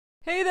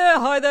Hey there,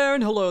 hi there,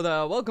 and hello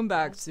there. Welcome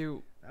back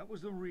to... That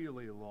was a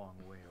really long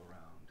way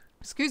around.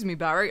 Excuse me,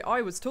 Barry,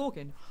 I was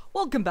talking.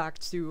 Welcome back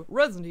to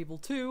Resident Evil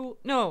 2.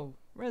 No,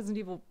 Resident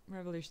Evil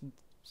Revelations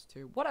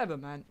 2. Whatever,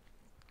 man.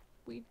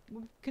 We're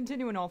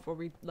continuing off where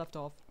we left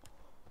off.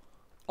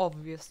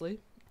 Obviously.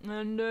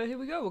 And here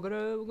we go,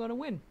 we're gonna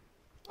win.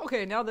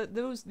 Okay, now that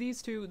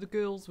these two, the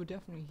girls, were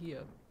definitely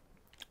here.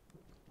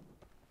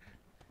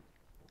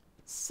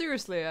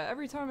 Seriously,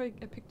 every time I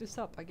pick this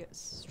up, I get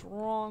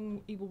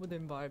strong Evil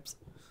Within vibes.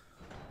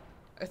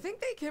 I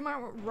think they came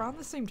out around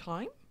the same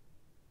time?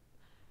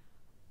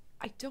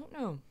 I don't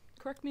know.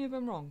 Correct me if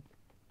I'm wrong.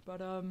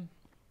 But,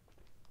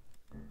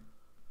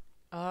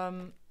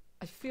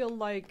 I feel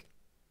like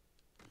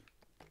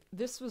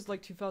this was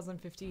like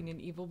 2015 and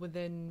Evil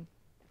Within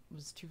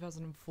was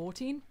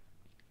 2014?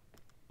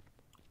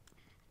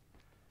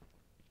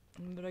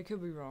 But I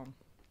could be wrong.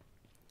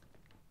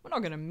 We're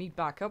not gonna meet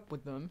back up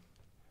with them.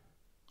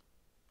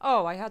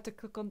 Oh, I had to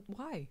click on...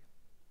 Why?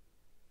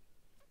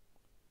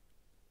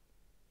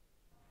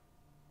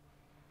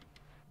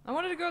 I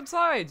wanted to go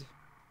outside. Jesus,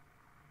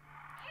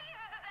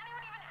 is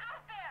anyone even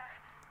out there?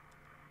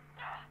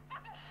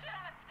 Fucking shit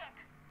on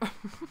a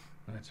stick.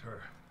 That's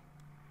her.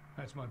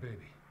 That's my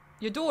baby.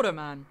 Your daughter,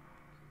 man.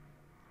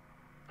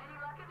 Any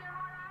luck in there,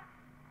 Mara?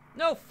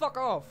 No, fuck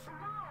off. No.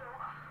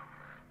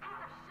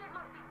 Piece of shit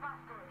must be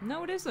busted.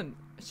 No, it isn't.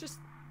 It's just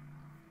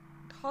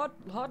hard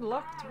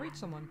luck to reach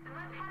someone. Let's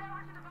head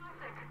over to the Baltic.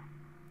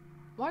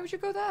 Why would you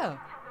go there?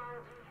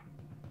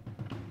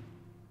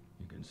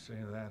 You can say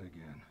that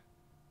again.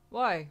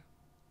 Why?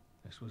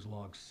 This was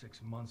logged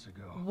 6 months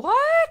ago.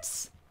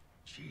 What?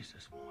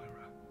 Jesus,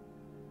 Moira.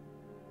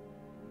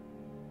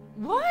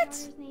 What?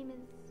 Daughter's name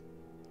is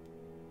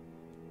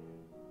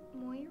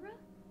Moira?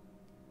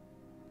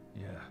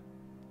 Yeah.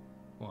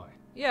 Why?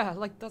 Yeah,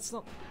 like that's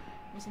not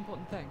the most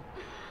important thing.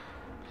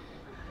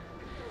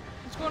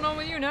 What's going on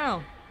with you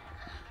now?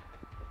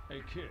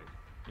 Hey, kid.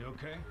 You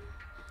okay?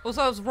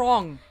 Also, I was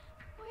wrong.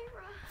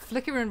 Moira.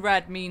 Flickering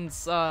red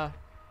means,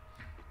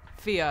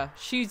 fear.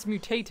 She's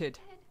mutated.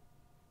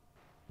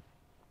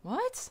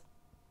 What?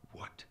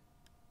 What?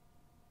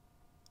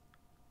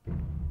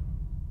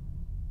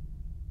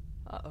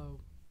 Uh-oh.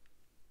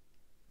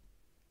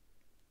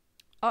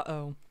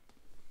 Uh-oh.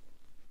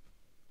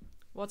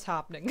 What's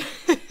happening?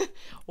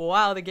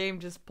 Wow, the game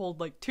just pulled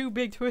like 2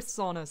 big twists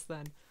on us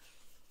then.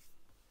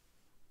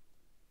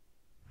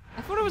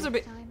 I thought it was a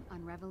bit... Time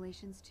on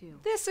Revelations 2.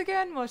 This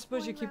again? Well, I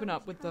suppose you're Moira keeping was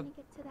up with the... trying to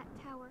get to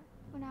that tower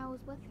when I was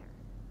with her.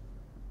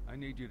 I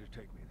need you to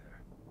take me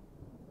there.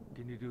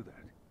 Can you do that?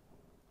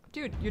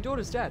 Dude, your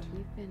daughter's dead.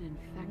 You've been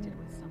infected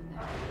with something.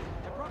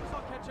 I promise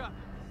I'll catch up.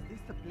 Is this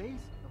the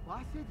place? The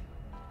Placid?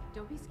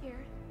 Don't be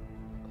scared.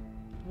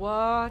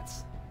 What?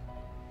 So,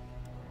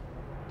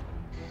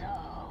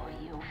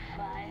 you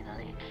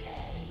finally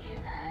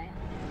came.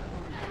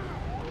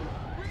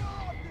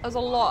 There's a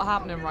lot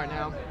happening right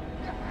now.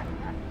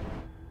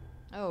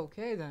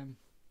 Okay then.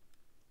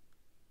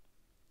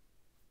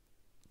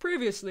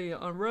 Previously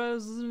on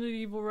Resident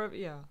Evil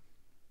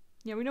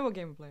yeah, we know what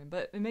game we're playing,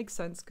 but it makes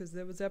sense because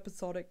there was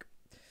episodic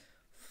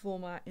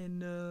format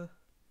in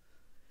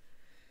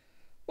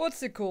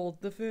what's it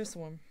called? The first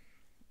one.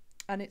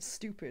 And it's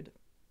stupid.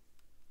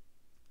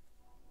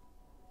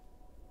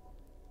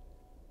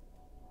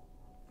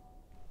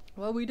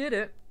 Well, we did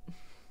it.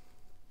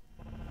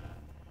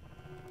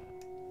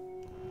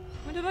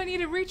 When did I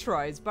need a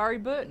retry? It's Barry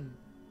Burton.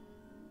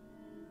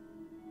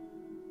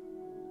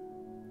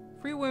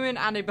 3 women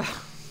and a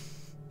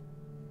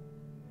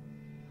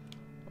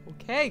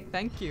Okay,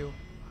 thank you.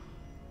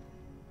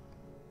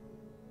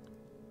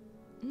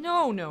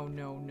 No,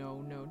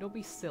 don't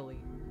be silly.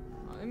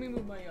 Let me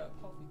move my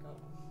coffee cup.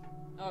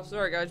 Oh,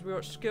 sorry guys, we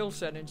got skill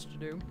settings to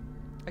do.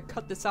 I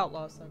cut this out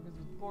last time because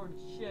it was boring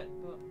as shit,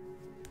 but...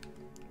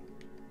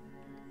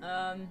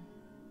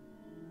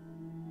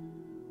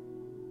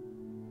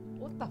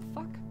 What the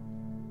fuck?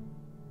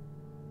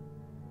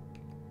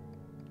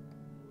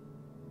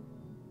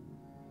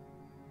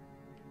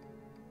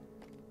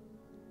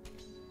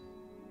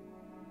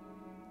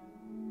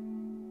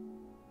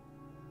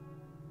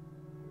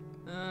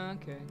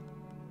 Okay.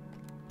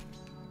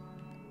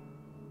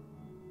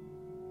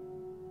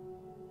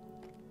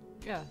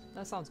 Yeah,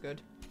 that sounds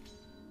good.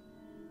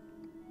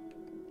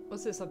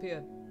 What's this up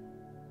here?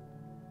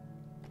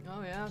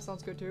 Oh yeah,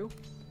 sounds good too.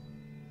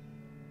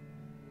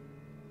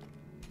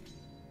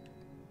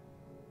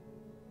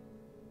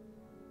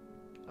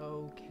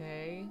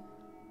 Okay.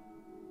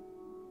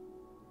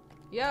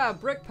 Yeah,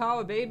 brick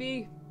power,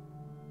 baby!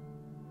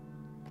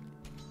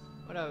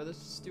 Whatever, let's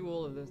just do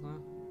all of this, huh?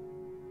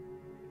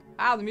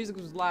 Ah, the music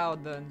was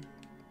loud then.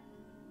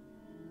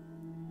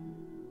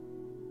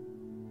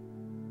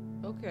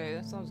 Okay,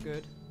 that sounds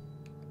good.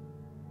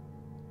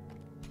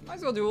 Might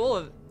as well do all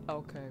of it.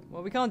 Okay,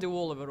 well we can't do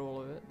all of it,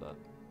 but...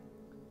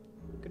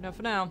 Good enough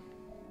for now.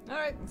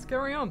 Alright, let's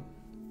carry on.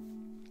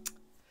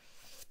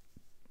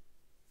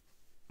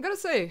 I gotta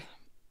say,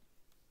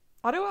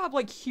 I don't have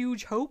like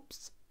huge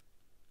hopes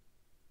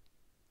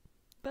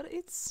but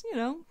it's, you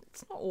know,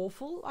 it's not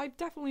awful. I've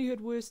definitely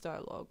heard worse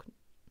dialogue.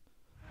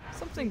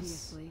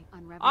 Something's... Previously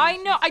on I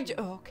know, Revelations 2.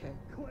 oh, okay.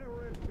 Claire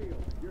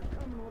Redfield, you're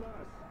coming with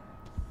us.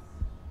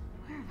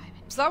 Where have I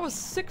been? So that was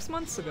 6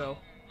 months ago.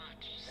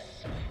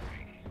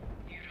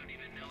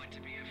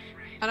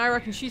 And I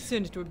reckon she's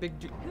turned into a big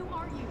Who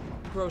are you?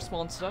 gross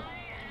monster.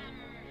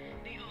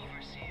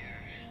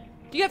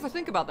 You have to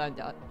think about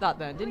that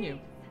then, didn't you?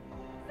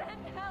 Send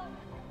help!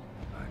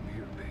 I'm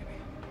here, baby.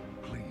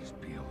 Please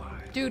be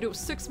alive. Dude, it was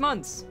 6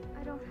 months.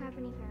 I don't have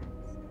any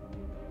parents.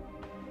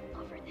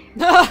 Over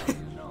there.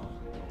 No,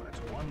 that's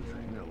one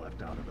thing they're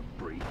left out of the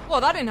breed.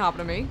 Well, that didn't happen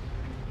to me.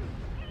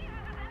 Peter, is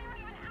anyone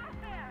even out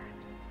there?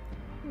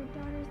 Your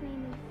daughter's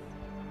name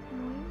is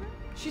Moira?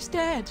 She's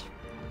dead.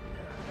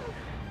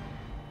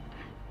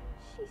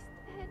 She's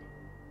dead.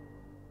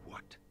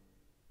 What?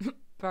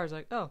 Farrah's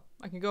like, oh,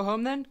 I can go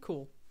home then?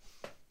 Cool.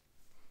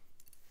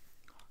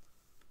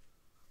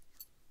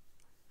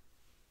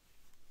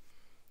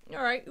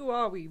 Alright, who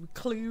are we?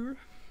 Clear.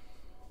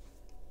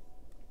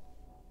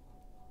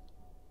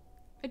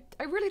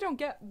 I really don't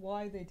get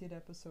why they did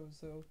episodes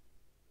though.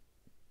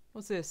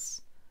 What's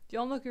this? The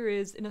onlooker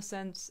is, in a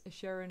sense, a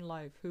sharer in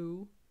life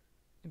who,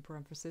 in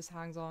parenthesis,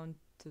 hangs on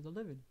to the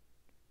living.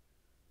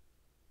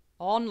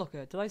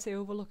 Onlooker. Did I say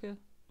overlooker?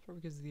 It's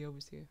probably because of the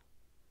overseer.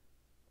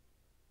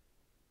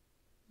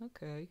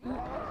 Okay.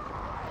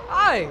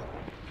 Hi!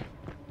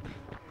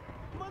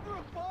 Mother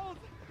of balls!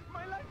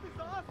 My life is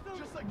awesome!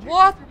 Just like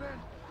What?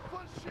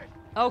 fun shit!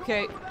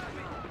 Okay.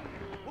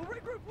 We'll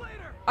regroup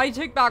later! I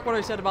take back what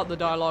I said about the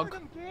dialogue.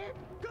 Them, kid!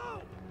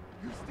 Go!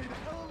 You stay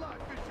the hell alive,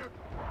 Fisher!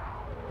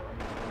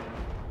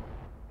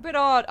 Bit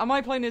odd. Am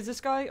I playing as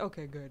this guy?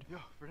 Okay, good. Yo,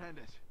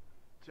 Fernandez.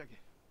 Check it.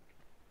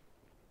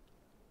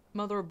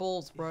 Mother of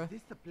balls, bro. Is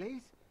this the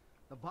place?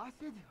 The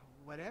Boston?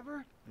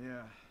 Whatever?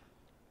 Yeah.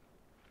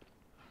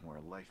 Where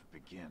life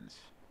begins.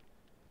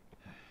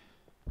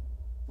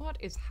 What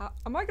is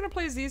am I gonna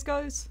play as these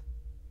guys?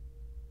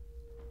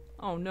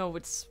 Oh no,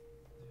 it's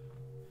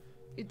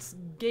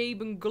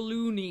Gabe and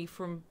Gallooney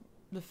from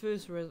the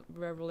first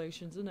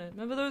Revelations, isn't it?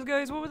 Remember those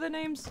guys? What were their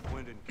names?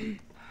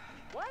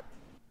 What?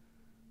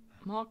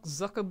 Mark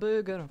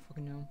Zuckerberg? I don't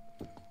fucking know.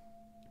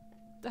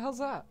 The hell's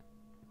that?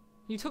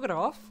 You took it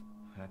off?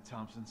 That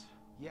Thompson's?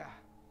 Yeah.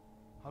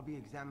 I'll be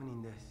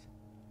examining this.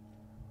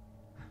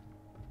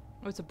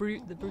 Oh, it's the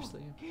Bruce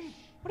Lee.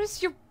 What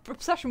is your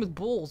obsession with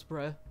balls,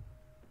 bruh?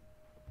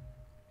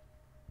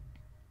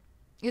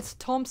 It's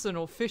Thompson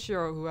or Fisher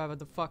or whoever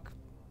the fuck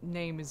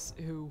name is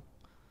who.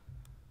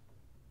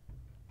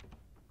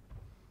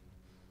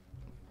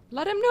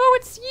 Let him know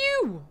it's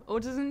you! Or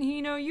doesn't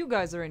he know you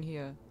guys are in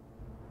here?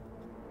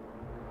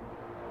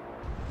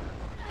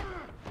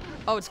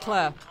 Oh, it's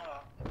Claire.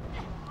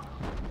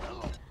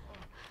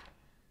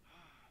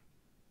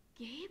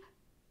 Gabe?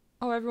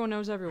 Oh, everyone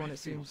knows everyone, it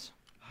seems.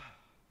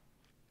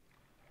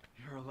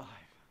 You're alive.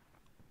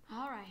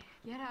 Alright,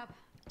 get up.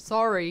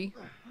 Sorry.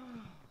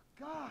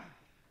 God!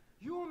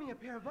 You owe me a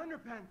pair of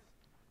underpants!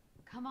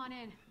 Come on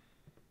in.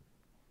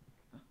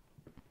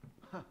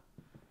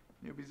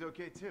 Newbie's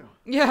okay too.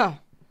 Yeah.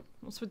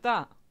 What's with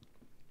that?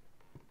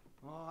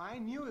 Oh, I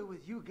knew it was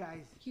you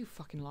guys. You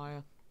fucking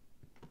liar.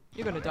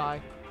 You're gonna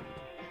die.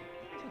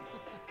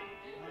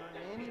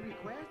 Any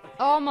requests?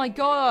 Oh my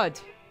god!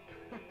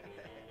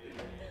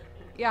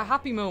 Yeah,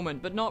 happy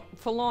moment, but not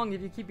for long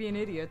if you keep being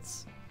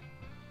idiots.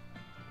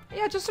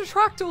 Yeah, just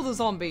attract all the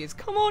zombies.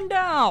 Come on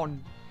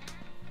down!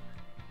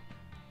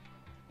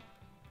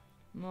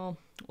 Well,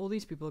 all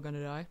these people are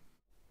gonna die.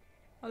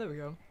 Oh, there we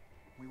go.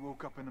 We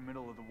woke up in the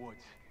middle of the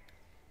woods.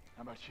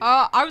 How about you?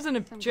 I was in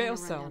a Some jail kind of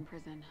cell. rundown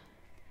prison.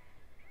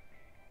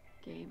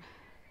 Gabe.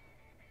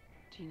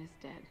 Gina's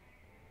dead.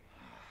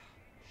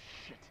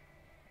 Shit.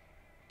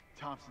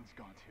 Thompson's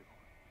gone too.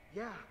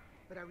 Yeah,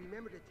 but I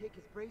remember to take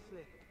his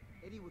bracelet.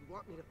 Eddie would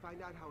want me to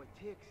find out how it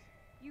ticks.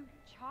 You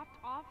chopped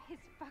off his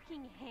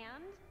fucking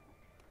hand?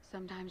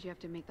 Sometimes you have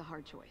to make the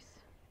hard choice.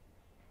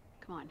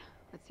 Come on,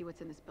 let's see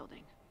what's in this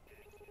building.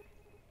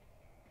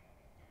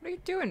 What are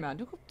you doing, man?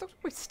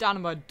 Don't be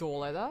standing by a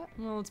door like that.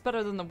 Well, it's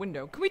better than the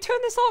window. Can we turn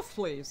this off,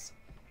 please?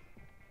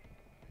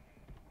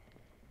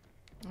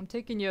 I'm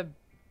taking your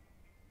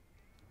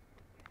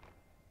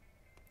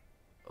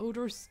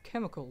odorous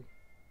chemical.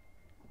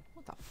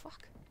 What the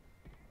fuck?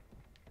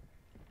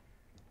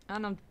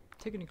 And I'm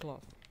taking your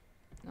cloth.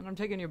 And I'm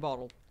taking your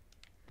bottle.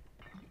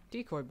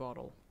 Decoy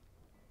bottle.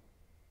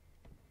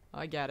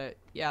 I get it.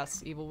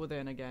 Yes, evil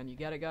within again. You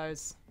get it,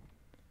 guys?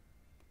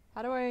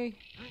 How do I...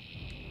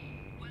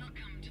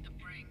 Welcome to the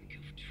brink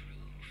of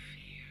true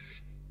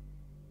fear.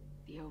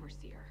 The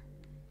Overseer.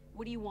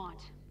 What do you want?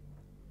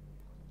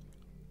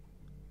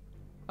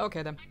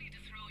 Okay, then. I need to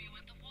throw you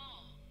at the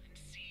wall and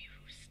see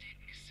who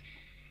sticks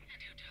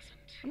and who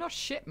doesn't. I'm not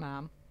shit,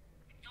 ma'am.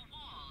 The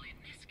wall, in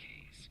this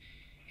case,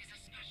 is a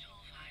special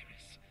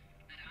virus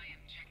that I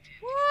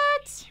injected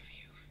What? into each of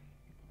you.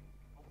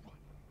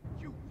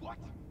 You what?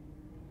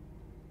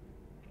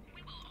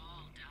 We will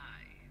all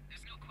die.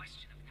 There's no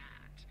question of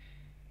that.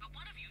 But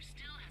one of you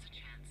still has a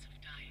chance of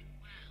dying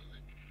well.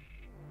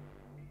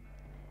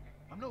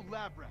 I'm no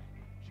lab rat.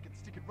 She can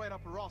stick it right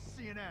up her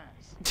all-seeing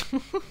ass.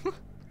 But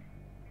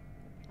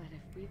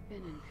if we've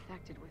been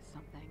infected with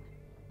something...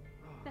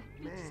 That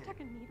bitch stuck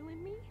a needle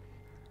in me?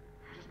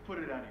 Just put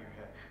it out of your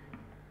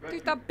head.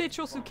 Dude, that bitch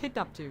also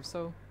kidnapped you,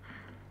 so...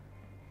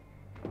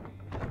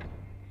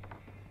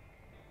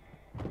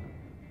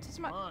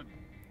 Doesn't matter. Come on.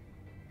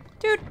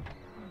 Dude,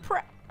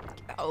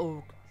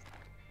 oh.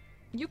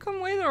 You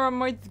come with or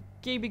am I the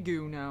Gaby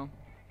Goo now?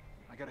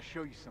 I gotta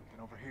show you something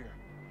over here.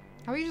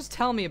 How about you just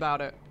tell me about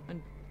it?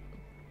 And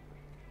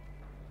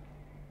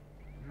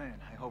Man,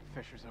 I hope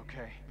Fisher's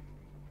okay.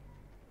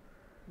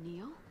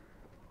 Neil?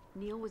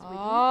 Neil was with you?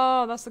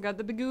 oh, that's the guy,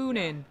 the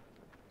bagoonin.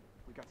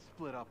 We got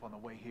split up on the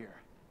way here.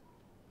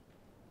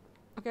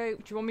 Okay,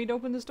 do you want me to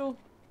open this door?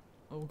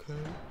 Okay.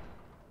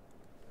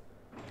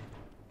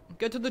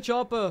 Get to the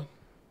chopper.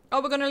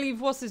 Oh, we're gonna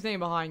leave what's his name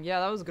behind.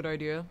 Yeah, that was a good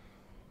idea.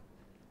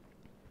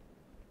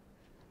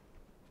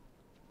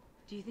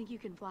 Do you think you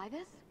can fly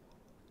this?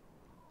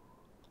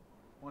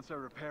 Once I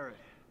repair it,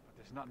 but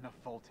there's not enough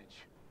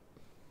voltage.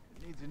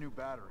 It needs a new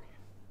battery,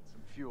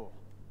 some fuel.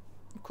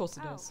 Of course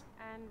it Oh, does.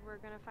 and we're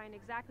gonna find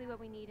exactly what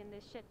we need in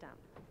this shit dump.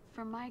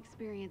 From my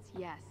experience,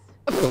 yes.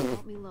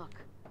 Help me look.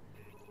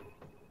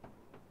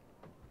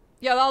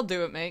 Yeah, that'll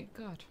do it, mate.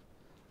 God.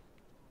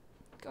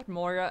 God,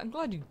 Moira, I'm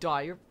glad you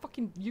die. You're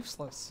fucking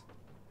useless.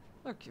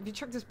 Look, have you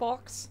checked this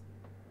box?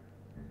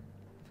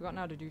 I've forgotten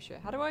how to do shit.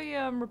 How do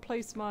I,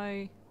 replace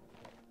my...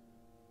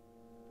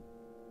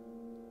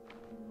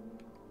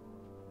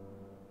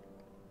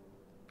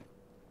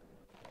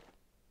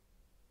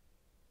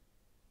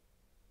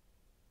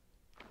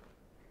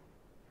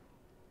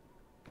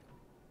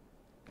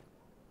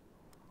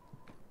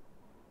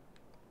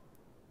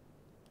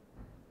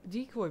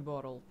 decoy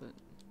bottle, but...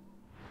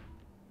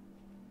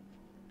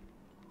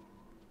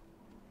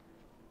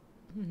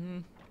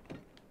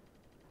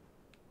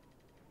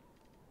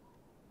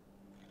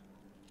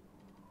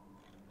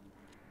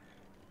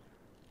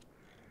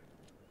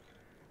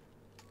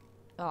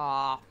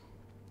 Ah.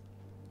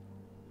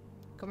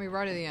 Got me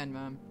right at the end,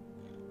 man.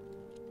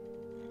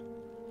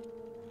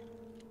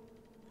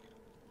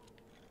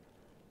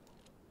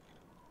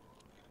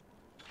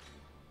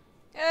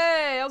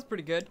 Hey, that was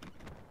pretty good.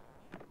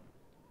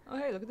 Oh,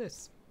 hey, look at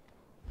this.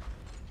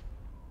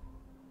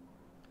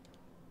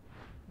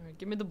 Alright,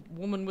 give me the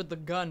woman with the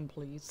gun,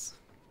 please.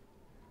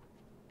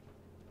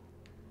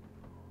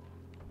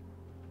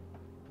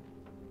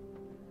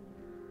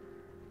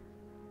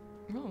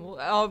 Oh,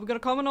 well, we got a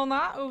comment on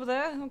that over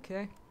there?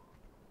 Okay.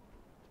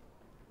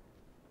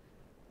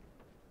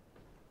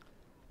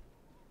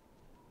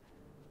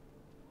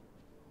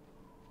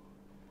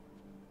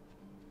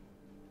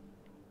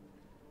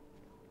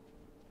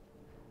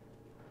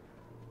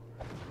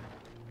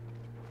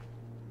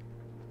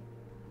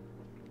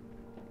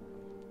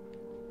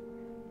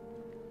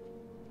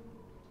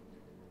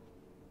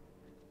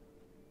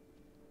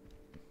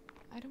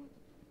 I don't...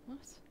 what?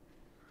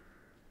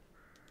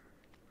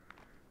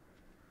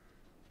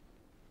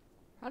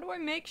 How do I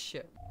make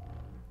shit?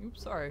 Oops,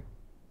 sorry.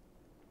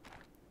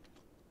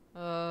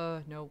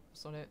 No,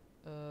 that's not it.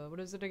 What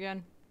is it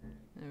again?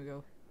 There we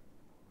go.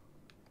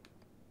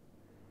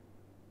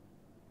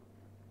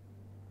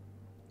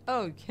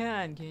 Oh, you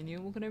can you?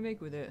 What can I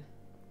make with it?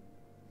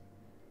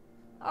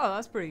 Oh,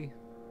 that's pretty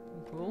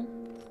cool.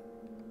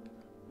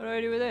 What do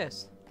I do with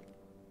this?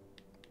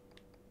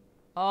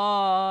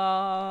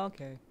 Oh,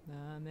 okay.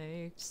 That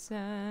makes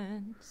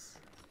sense.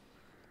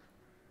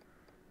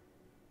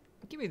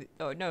 Give me the...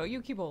 oh, no, you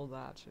keep all of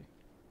that, actually.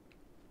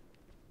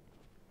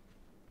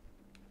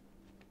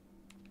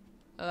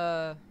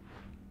 Oh.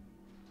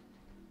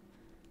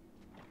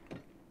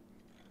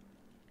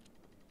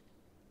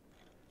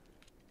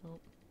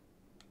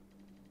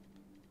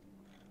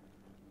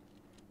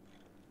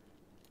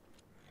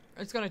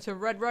 It's gonna turn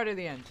red right at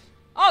the end.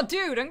 Oh,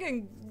 dude, I'm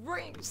getting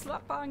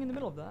slap bang in the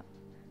middle of that.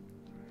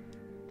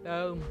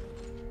 Oh.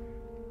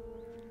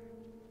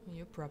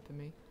 You're prepping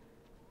me.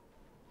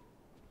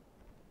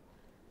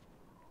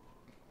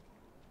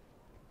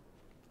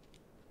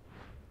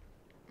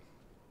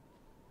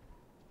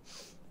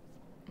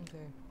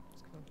 Okay,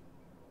 let's go.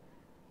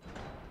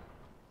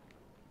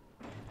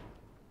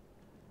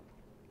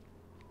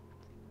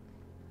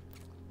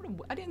 What a,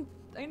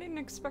 I didn't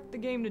expect the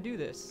game to do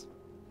this.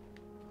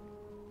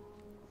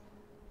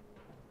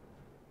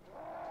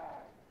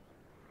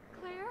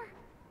 Claire?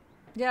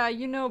 Yeah,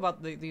 you know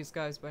about these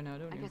guys by now,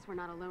 don't I you? guess we're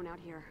not alone out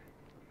here.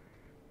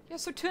 Yeah,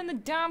 so turn the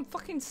damn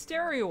fucking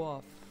stereo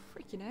off.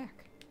 Freaking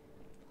heck.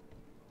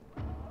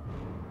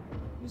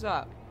 Who's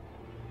that?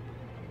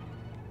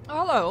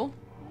 Oh, hello.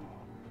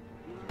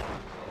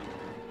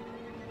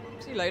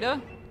 See you later.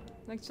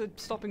 Thanks for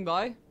stopping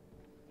by.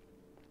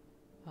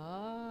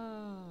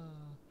 Ah.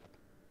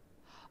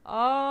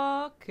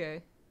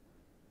 Okay.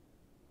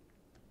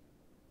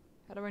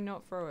 How do I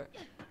not throw it?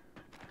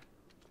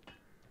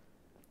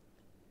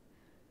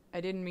 I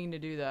didn't mean to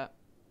do that.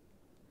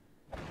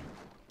 I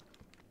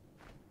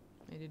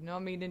did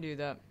not mean to do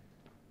that.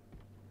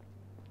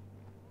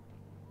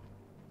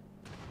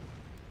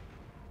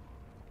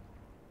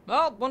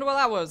 Well, wonder what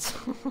that was.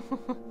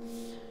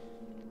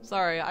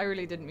 Sorry, I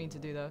really didn't mean to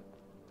do that.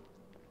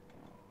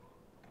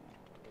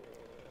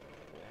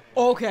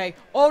 Okay.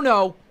 Oh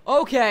no.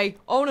 Okay.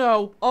 Oh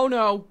no. Oh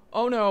no.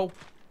 Oh no.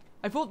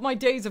 I thought my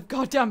days of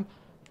goddamn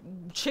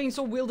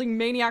chainsaw wielding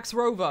maniacs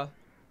were over.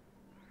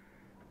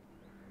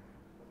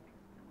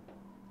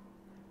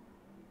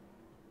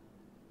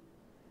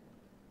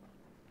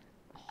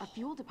 A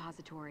fuel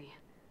depository,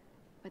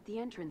 but the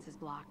entrance is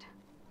blocked.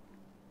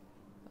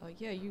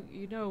 Yeah,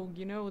 you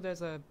know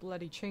there's a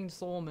bloody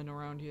chainsawman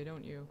around here,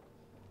 don't you?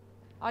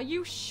 Are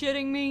you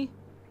shitting me?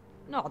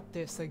 Not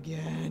this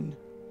again.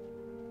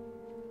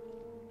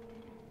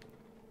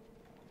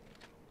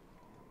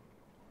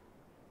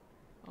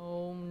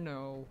 Oh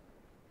no.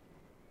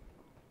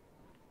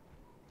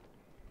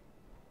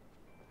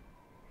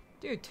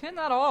 Dude, turn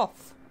that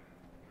off.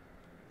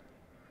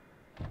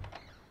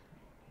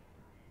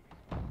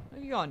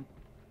 Where's he gone?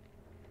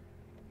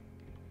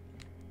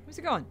 Where's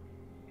he gone?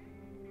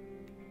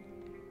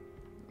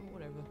 Oh,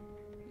 whatever.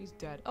 He's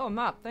dead. Oh, a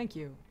map, thank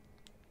you.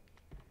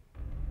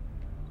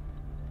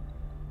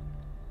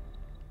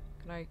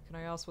 Can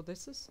I ask what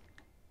this is?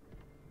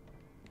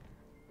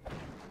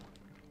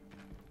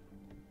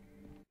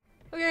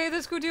 Okay,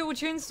 let's go deal with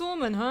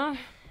Chainsawman, huh?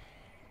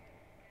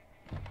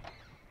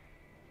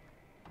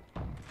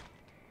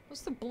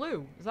 What's the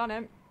blue? Is that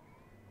I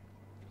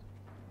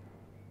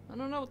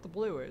don't know what the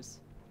blue is.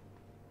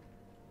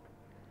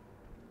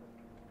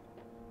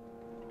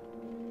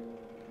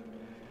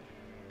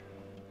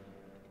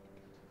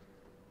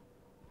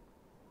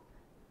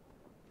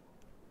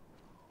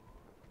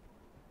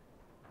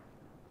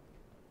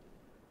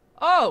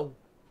 Oh!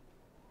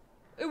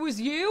 It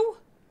was you?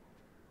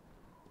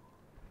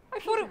 I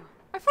thought it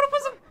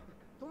was a...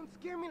 Don't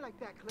scare me like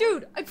that, Claire.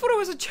 Dude, I thought it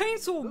was a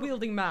chainsaw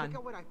wielding man. Check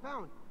out what I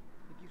found.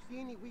 If you see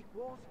any weak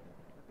walls,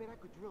 I bet I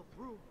could drill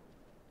through.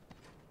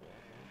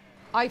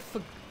 I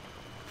for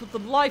the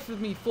life of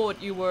me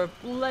thought you were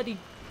bloody...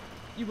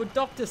 You were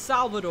Dr.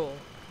 Salvador.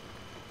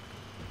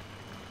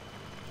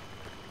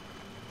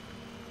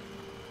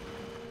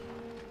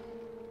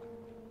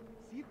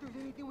 See if there's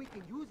anything we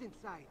can use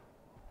inside.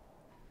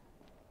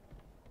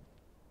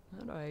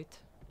 Alright.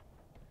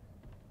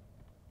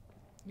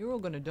 You're all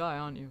gonna die,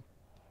 aren't you?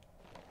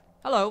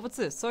 Hello, what's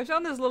this? So I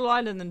found this little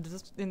island in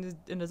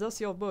the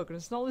dusty old book, and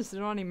it's not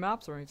listed on any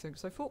maps or anything,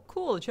 so I thought,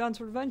 cool, a chance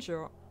for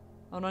adventure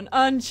on an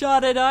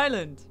uncharted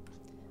island.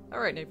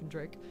 Alright, Nathan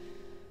Drake.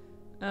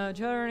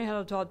 Journey had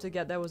a thought to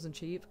get there wasn't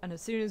cheap, and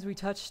as soon as we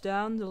touched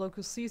down, the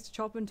locals seized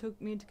Chopper and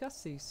took me into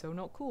custody, so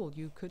not cool,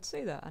 you could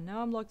say that. And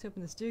now I'm locked up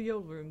in this dirty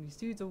old room, these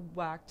dudes are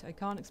whacked, I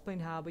can't explain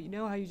how, but you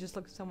know how you just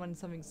look at someone and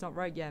something's not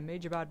right? Yeah,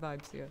 major bad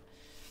vibes here.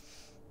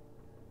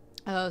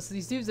 So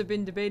these dudes have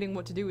been debating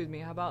what to do with me.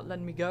 How about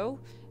letting me go?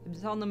 I've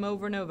been telling them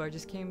over and over. I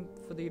just came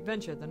for the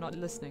adventure. They're not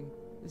listening.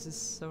 This is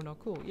so not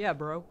cool. Yeah,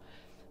 bro.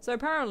 So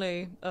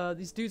apparently,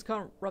 these dudes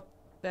can't wrap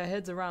their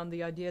heads around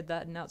the idea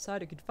that an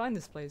outsider could find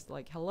this place.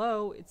 Like,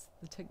 hello, it's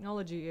the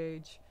technology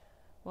age.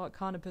 What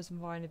can't a person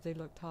find if they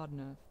looked hard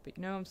enough? But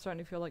you know, I'm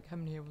starting to feel like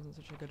coming here wasn't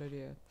such a good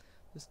idea.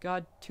 This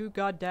 2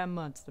 goddamn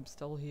months and I'm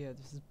still here.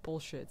 This is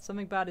bullshit.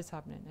 Something bad is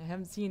happening. I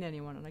haven't seen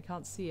anyone and I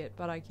can't see it,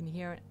 but I can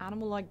hear an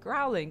animal like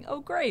growling.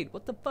 Oh great,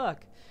 what the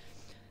fuck?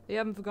 They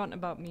haven't forgotten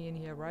about me in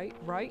here, right?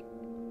 Right?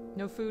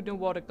 No food, no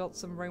water, got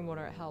some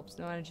rainwater, it helps.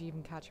 No energy,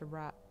 even catch a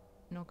rat.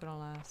 Not gonna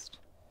last.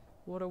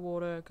 Water,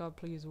 water, God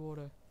please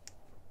water.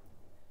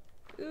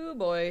 Ooh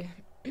boy.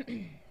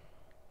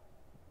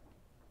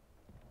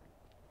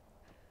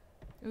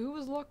 Who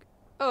was locked?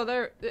 Oh,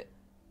 there.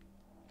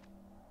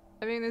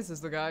 I mean, this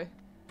is the guy.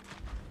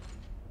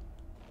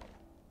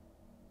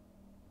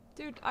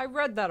 Dude, I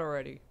read that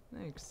already.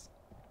 Thanks.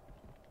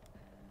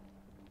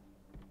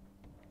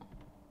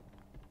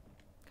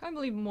 Can't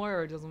believe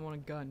Moira doesn't want a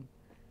gun.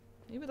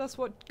 Maybe that's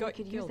what got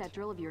could killed. Use that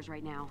drill of yours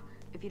right now,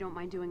 if you don't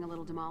mind doing a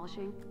little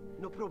demolishing.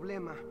 No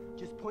problema.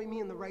 Just point me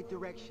in the right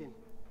direction.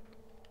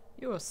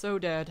 You are so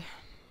dead.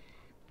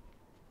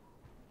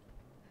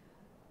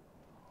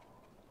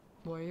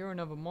 Boy, you're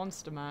another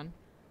monster, man.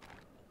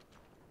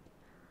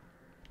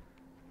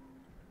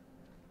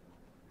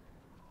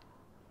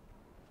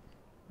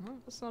 Well,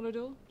 that's not a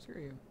deal.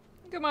 Screw you.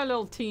 Look at my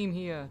little team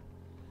here.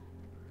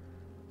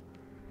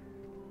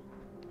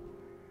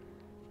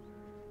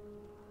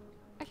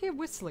 I hear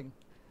whistling.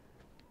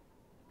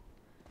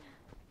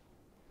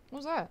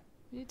 What's that?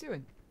 What are you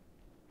doing?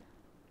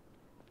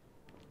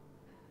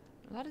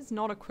 That is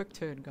not a quick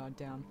turn,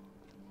 goddamn.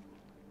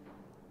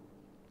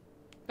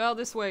 Well,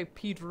 this way,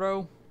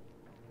 Pedro.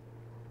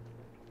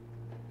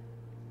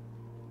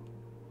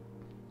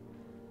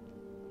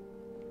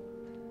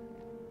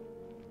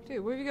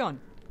 Dude, where have you gone?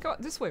 Go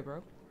this way,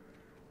 bro.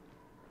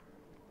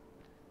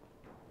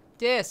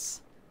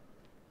 This.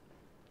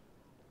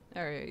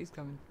 There he is, he's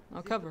coming.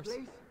 I'll cover us.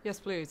 Yes,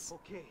 please.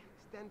 Okay,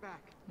 stand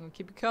back. I'll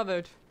keep it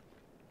covered.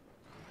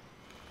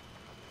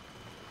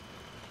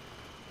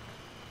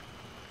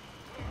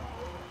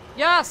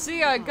 Yeah,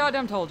 see, I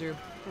goddamn told you.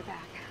 They're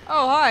back.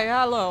 Oh, hi,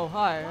 hello,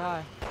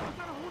 hi.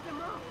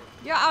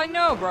 Yeah, I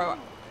know, bro.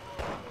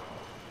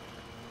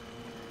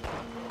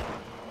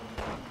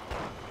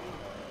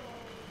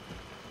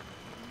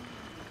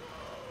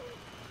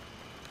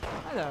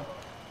 Hi there.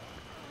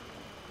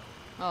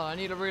 Oh, I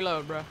need to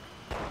reload, bruh.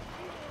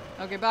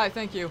 Okay, bye,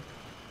 thank you.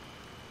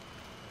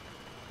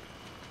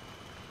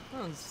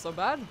 Oh, this is so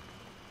bad.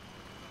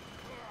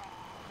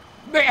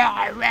 Where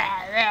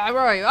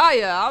are you? Oh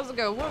yeah, how's it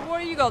going?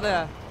 What do you got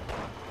there?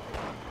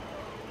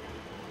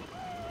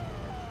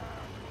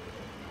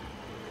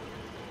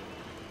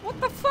 What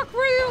the fuck?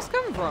 Where are you guys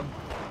coming from?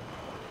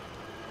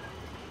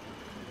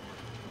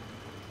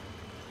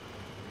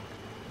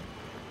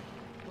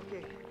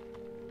 Okay,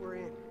 we're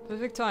in.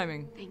 Perfect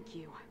timing. Thank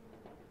you.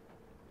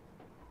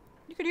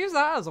 You could use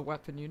that as a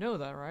weapon, you know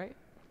that, right?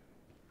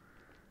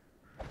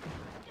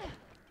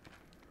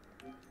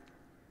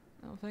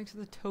 Oh, thanks for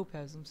the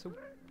topaz. I'm so...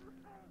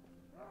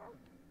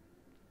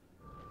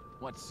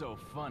 What's so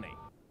funny?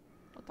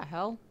 What the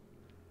hell?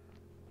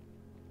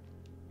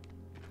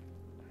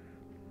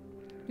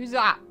 Who's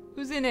that?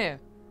 Who's in here?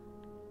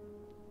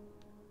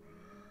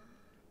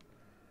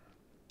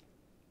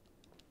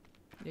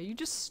 Yeah, you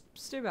just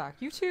stay back.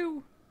 You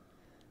two.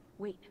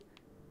 Wait.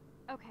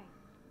 Okay.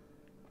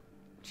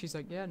 She's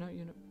like, yeah, no,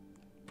 you know.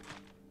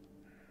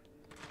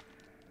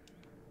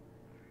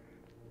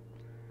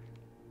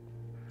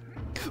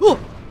 Oh!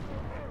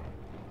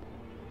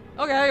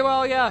 Okay,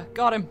 well, yeah,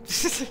 got him.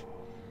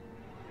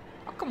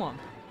 Oh, come on.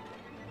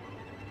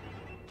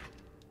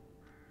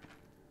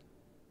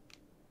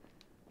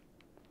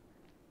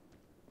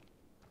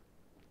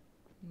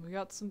 We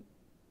got some...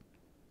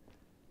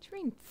 What do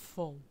you mean,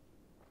 full?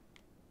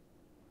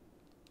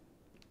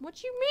 What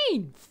do you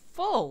mean,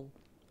 full?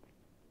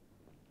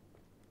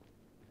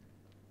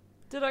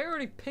 Did I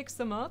already pick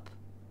them up?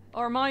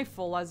 Or am I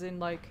full as in,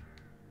 like,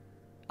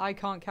 I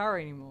can't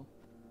carry anymore?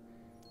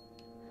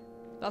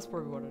 That's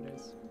probably what it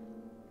is.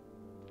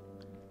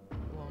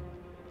 Whoa.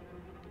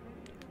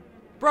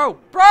 Bro!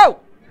 Bro!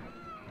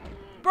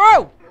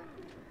 Bro!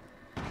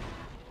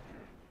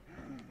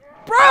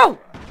 Bro!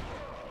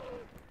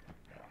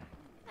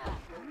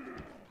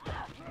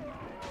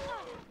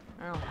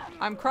 Ow.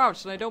 I'm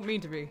crouched and I don't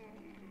mean to be.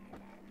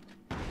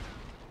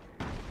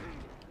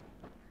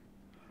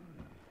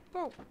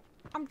 Bro,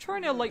 I'm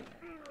trying to like...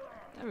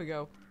 There we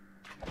go.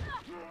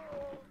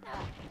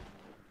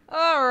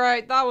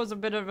 Alright, that was a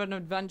bit of an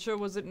adventure,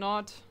 was it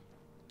not?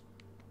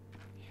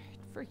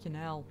 Freaking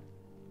hell.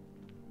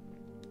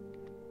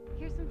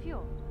 Here's some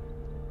fuel.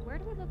 Where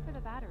do we look for the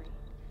battery?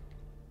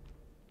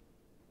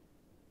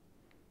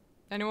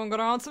 Anyone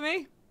gonna answer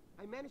me?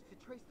 I managed to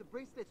trace the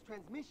bracelet's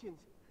transmissions.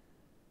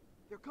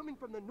 They're coming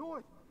from the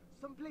north,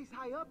 someplace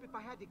high up if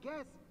I had to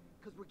guess,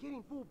 because we're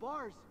getting full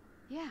bars.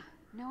 Yeah,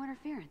 no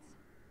interference.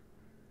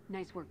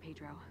 Nice work,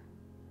 Pedro.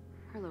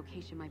 Her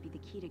location might be the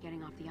key to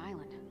getting off the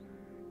island.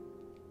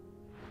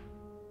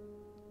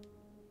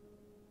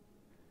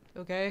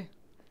 Okay.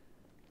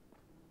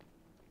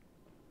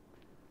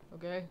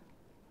 Okay.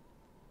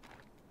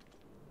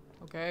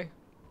 Okay.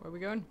 Where are we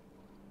going?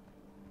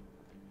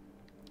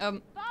 Follow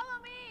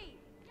me!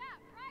 Yeah,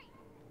 right!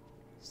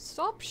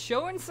 Stop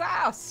showing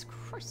sass!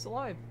 Christ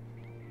alive.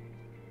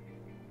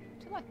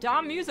 Turn that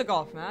damn music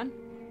off, man.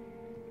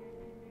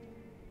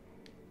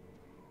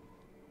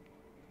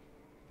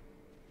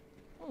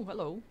 Oh,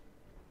 hello.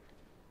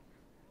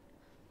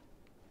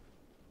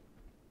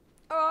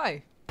 Oh,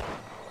 hi.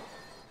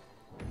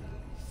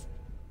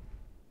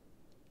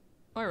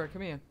 Myra,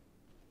 come here.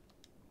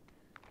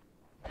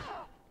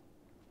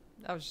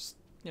 That was just,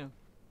 you know.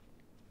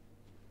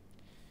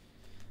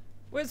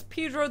 Where's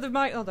Pedro the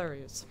Might? Oh, there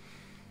he is.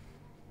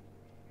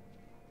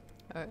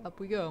 Alright, up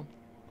we go.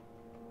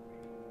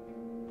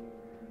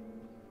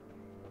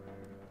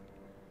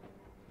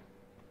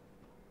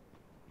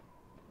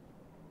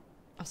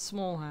 A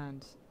small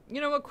hand.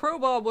 You know, a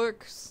crowbar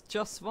works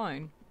just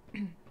fine.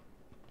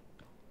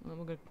 Well,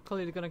 we're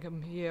clearly gonna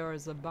come here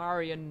as a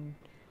Barry and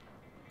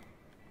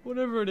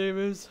whatever her name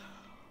is.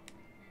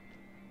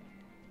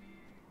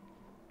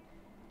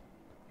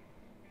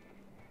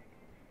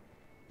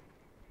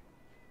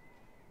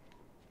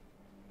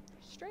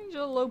 Strange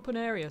little open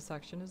area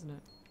section, isn't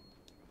it?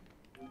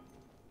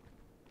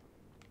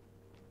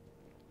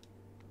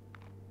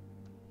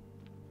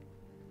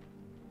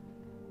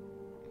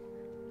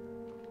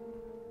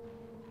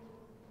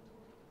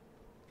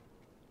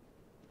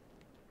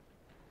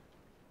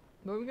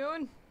 Where are we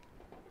going?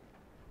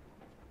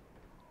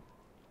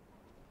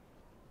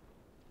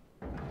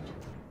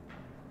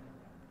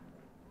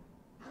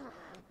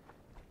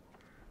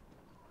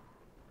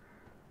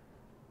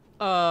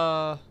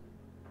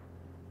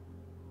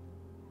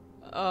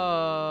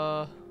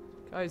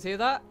 Guys, hear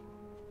that?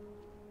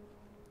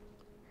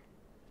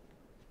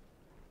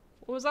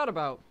 What was that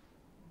about?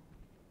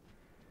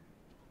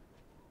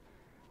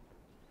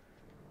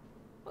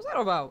 What was that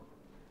about?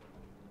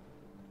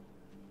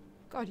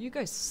 God, you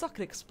guys suck at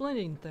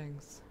explaining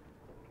things.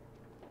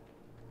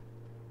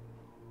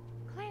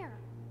 Claire,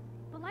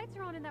 the lights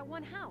are on in that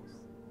one house.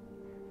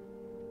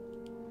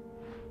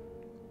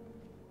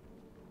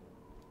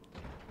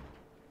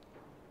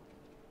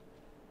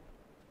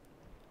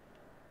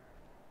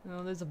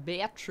 Oh, there's a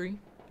battery.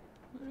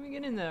 How do we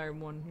get in there?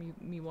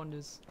 Me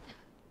wonders.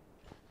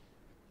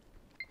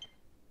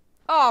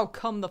 Oh,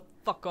 come the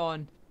fuck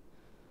on.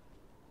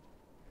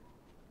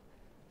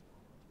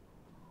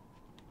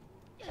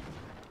 Come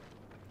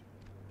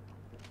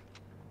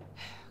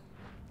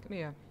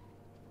here.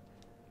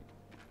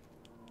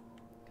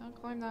 Can't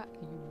climb that.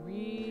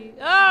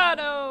 Ah,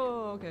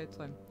 no! Okay, it's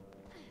fine.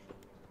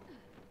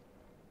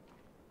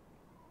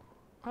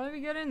 How do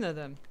we get in there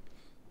then?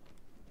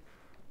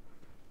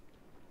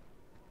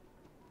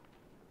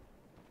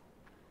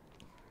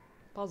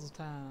 Puzzle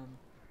time.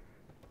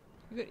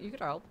 You could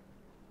help.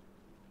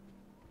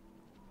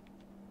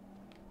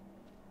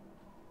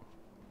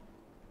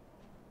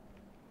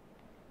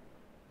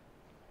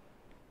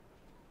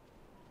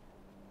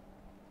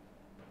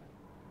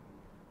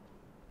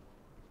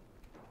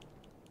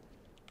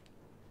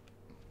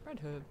 Red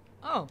herb.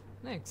 Oh,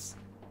 thanks.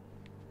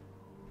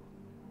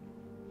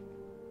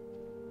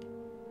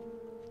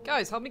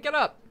 Guys, help me get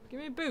up. Give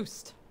me a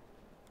boost.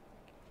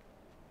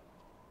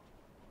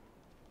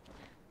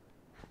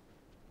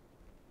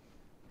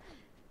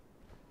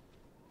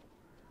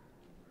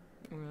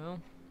 Well,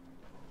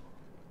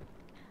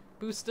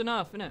 boost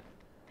enough, innit?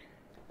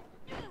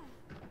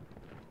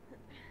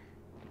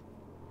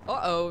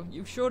 Uh-oh,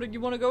 you sure that you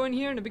want to go in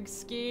here in a big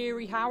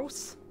scary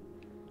house?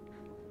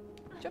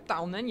 Jump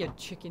down then, you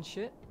chicken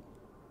shit.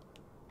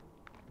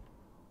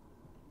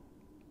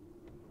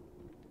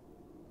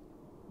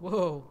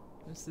 Whoa,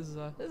 this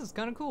is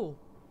kind of cool.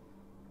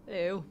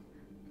 Ew.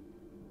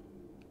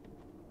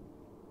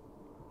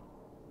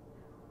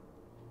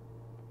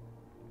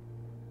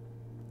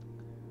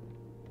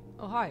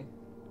 Oh, hi.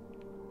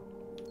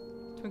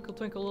 Twinkle,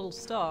 twinkle, little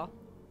star.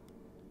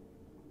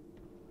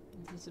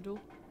 Is this a door?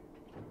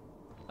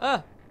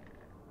 Ah!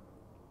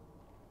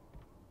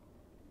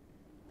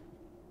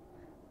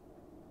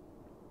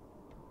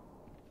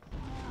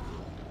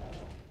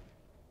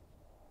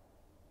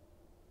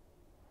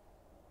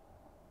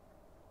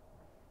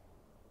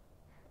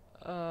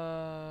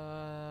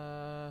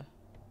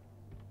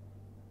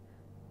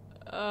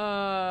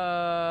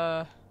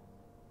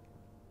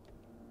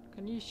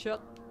 Can you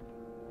shut?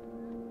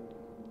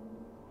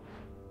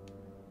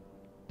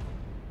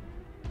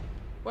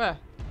 Where?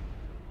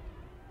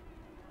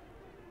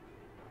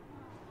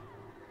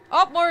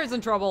 Oh, Moira's in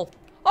trouble.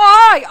 Oh,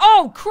 hi!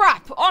 Oh,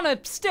 crap! On a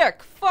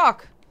stick!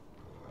 Fuck!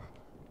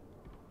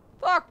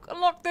 Fuck!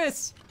 Unlock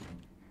this!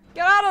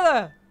 Get out of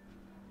there!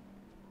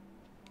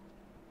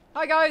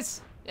 Hi,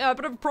 guys! Yeah, a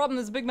bit of a problem.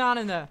 There's a big man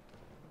in there.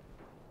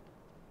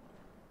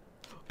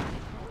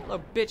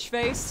 Hello, bitch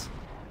face.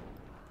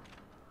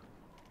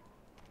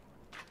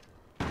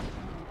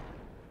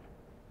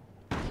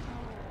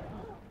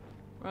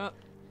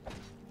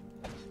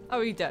 Oh,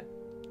 he's dead.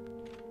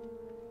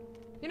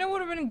 You know what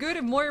would have been good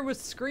if Moira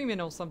was screaming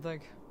or something.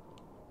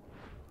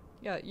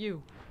 Yeah,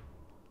 you.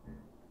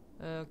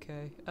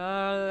 Okay.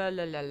 La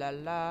la la la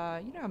la.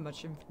 You don't have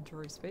much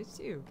inventory space,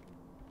 do you?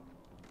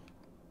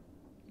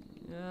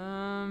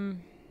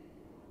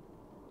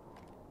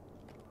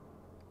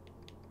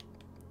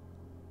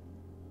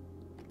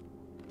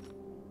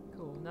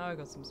 Cool, now I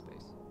got some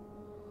space.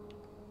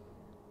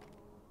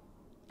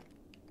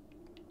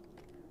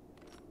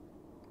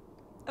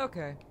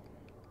 Okay.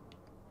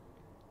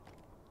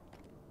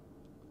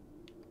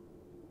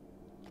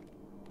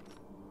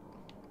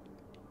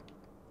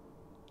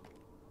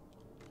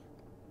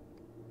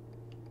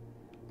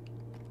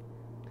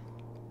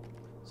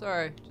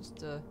 Sorry,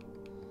 just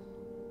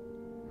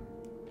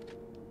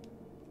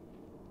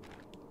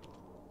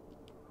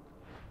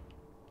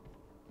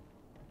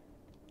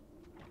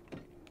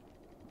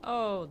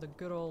oh, the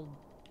good old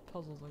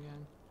puzzles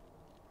again.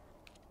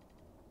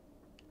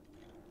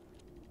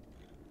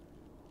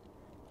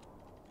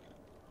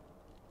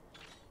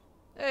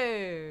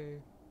 Hey!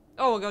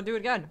 Oh, we're gonna do it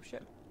again.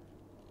 Shit.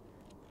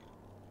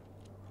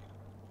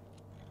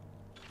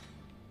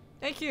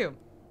 Thank you.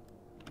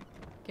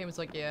 Game was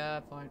like,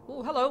 yeah, fine.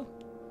 Oh, hello.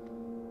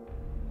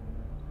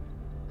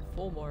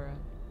 4 more.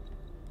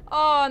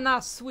 Oh, and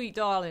that's sweet,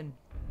 darling.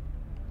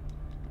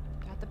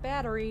 Got the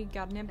battery.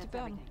 Got an empty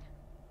battery.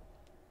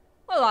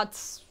 Well,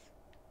 that's.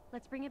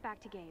 Let's bring it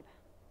back to Gabe.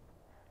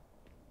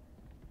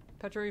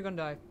 Petra, you're gonna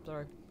die.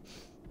 Sorry.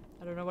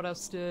 I don't know what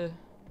else to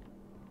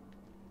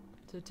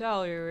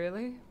tell you,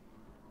 really.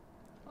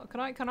 Oh,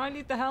 can I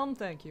lead the helm?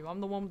 Thank you. I'm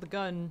the one with the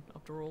gun,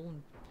 after all,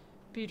 and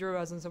Pedro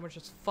hasn't so much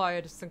as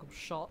fired a single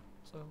shot,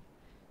 so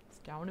it's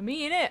down to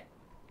me, innit?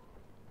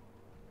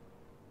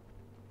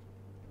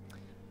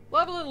 We'll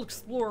have a little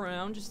explore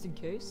around, just in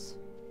case.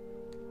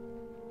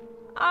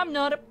 I'm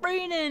not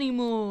afraid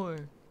anymore!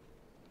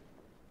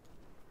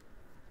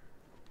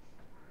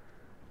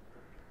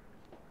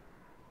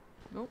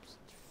 Nope,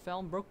 fell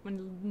and broke my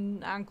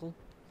ankle.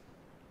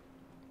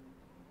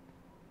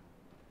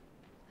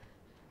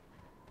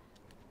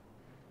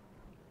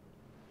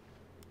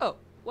 Oh,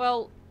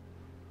 well...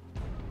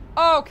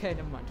 Okay,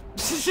 never mind.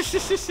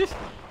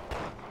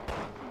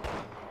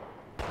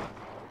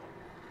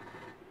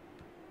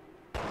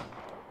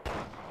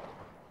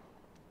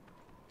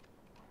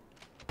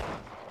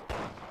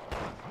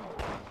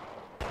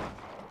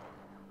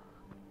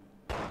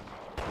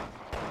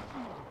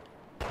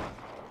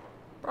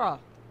 Bruh.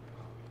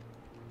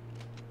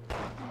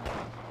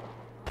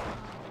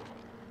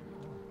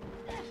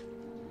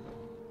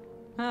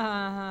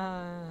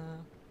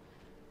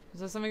 Is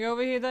there something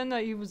over here then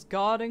that he was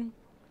guarding?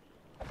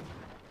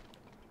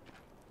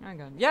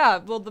 Hang on. Yeah,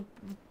 well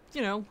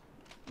you know,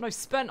 what I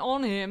spent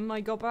on him,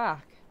 I got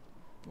back.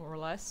 More or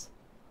less.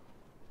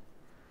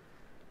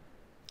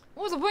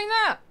 What was the point of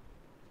that?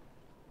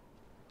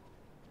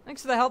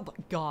 Thanks for the help,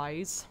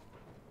 guys.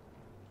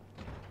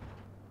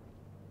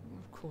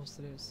 Of course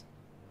it is.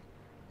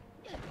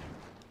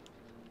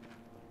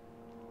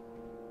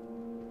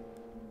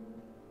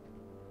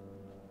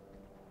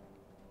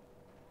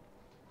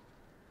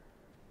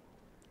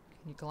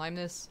 Can you climb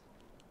this?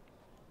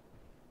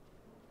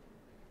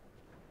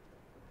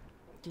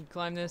 Can you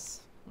climb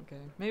this?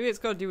 Okay. Maybe it's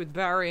got to do with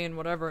Barry and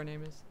whatever her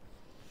name is.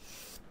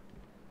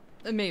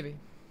 Maybe.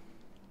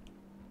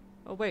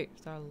 Oh wait,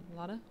 is there a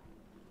ladder?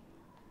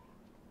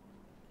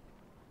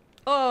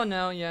 Oh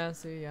no, yeah,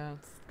 see, yeah.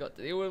 It's got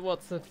to deal with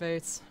what's the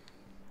face.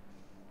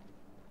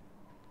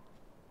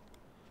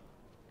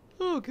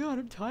 Oh god,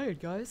 I'm tired,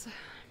 guys.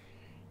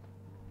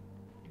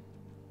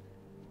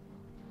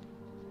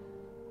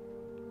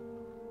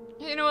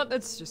 You know what?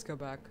 Let's just go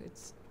back.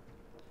 It's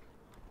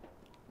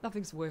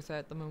nothing's worth it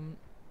at the moment.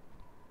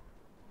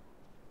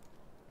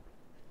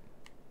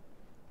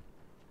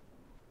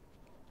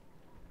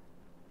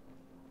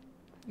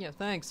 Yeah,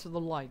 thanks for the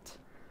light.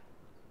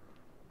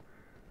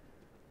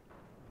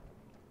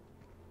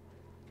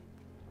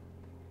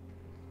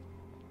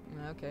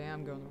 Okay,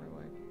 I'm going the right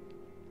way.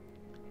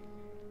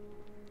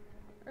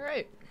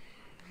 Alright.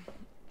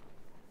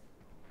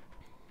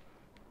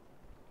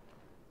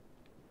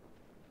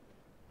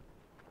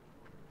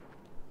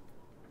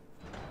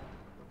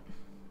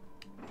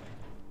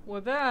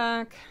 We're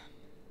back.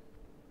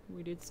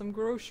 We did some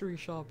grocery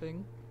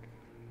shopping.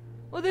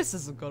 Well, this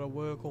isn't gonna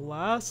work or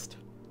last.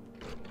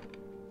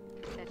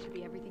 That should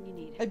be everything you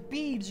need. I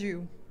beat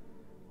you.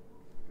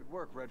 Good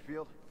work,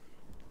 Redfield.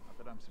 Not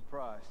that I'm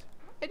surprised.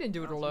 I didn't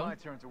do it Now it's alone. my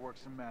turn to work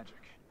some magic.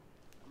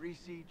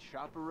 Greasy,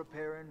 chopper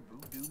repairing,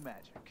 voodoo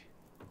magic.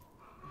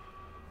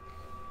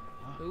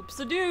 Oops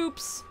a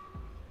doops.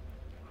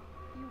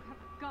 You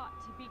have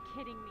got to be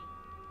kidding me.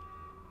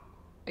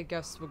 I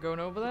guess we're going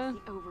over there.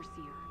 The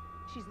Overseer.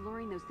 She's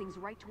luring those things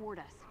right toward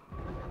us.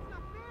 That's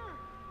not fair.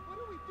 What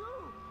do we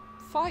do?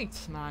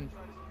 Fight, man.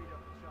 Try to speed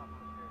up the chopper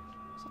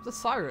repairs. Stop the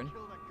siren.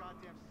 Kill that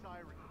goddamn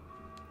siren.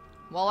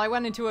 Well, I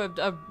went into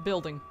a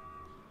building.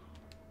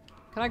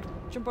 Can I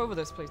jump over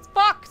this, please?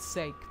 Fuck's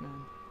sake,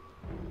 man.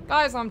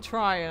 Guys, I'm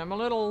trying. I'm a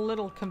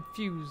little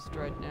confused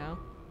right now.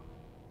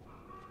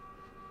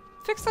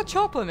 Fix that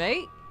chopper,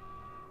 mate.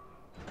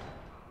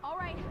 All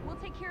right, we'll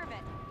take care of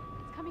it.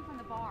 It's coming from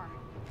the bar.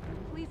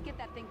 Please get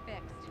that thing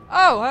fixed.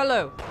 Oh,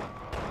 hello.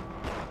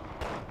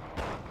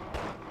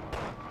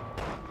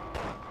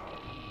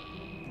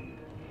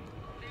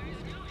 There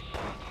is no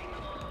shaking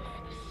off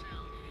the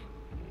self,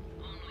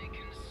 only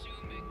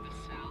consuming the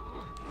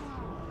self.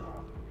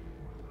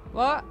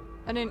 What?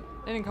 I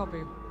didn't copy.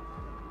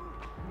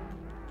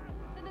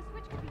 Then the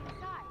switch could be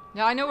inside.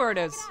 Yeah, I know where it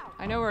is. Check it out.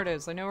 I know where it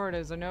is. I know where it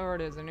is. I know where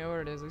it is. I know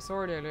where it is. We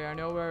saw it earlier. I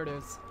know where it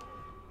is.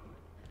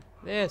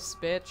 This,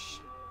 bitch.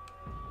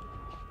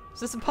 Is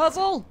this a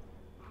puzzle?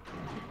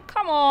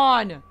 Come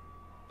on!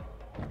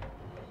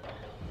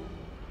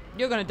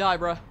 You're gonna die,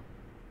 bruh.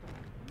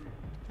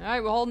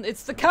 Alright, we're holding.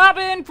 It's the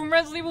cabin from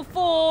Resident Evil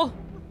 4! We're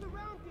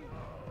surrounded.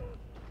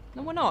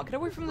 No, we're not. Get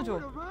away from the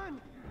Nowhere to door. run.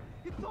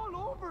 It's all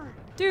over.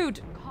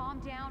 Dude! Calm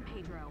down,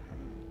 Pedro.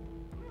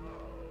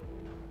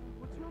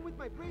 What's wrong with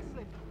my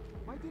bracelet?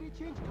 Why did it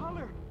change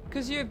color?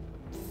 Because you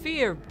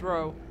fear,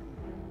 bro.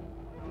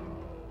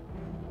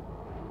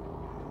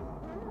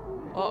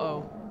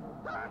 Uh-oh.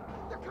 Ah,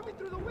 they're coming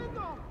through the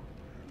window.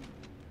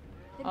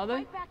 Then Are they?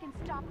 fight back and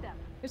stop them.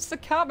 It's the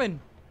cabin!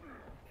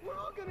 We're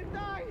all gonna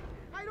die.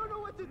 I don't know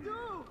what to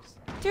do.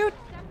 Dude!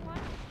 Step one,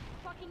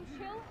 fucking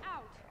chill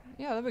out.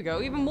 Yeah, there we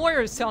go. Even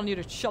Moira is telling you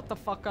to shut the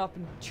fuck up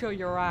and chill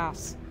your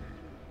ass.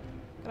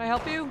 Can I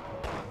help you?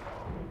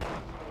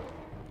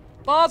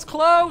 Bar's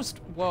closed!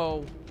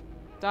 Whoa.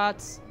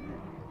 That's...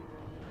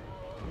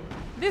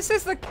 This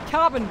is the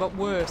cabin, but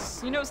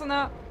worse. You noticing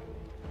that?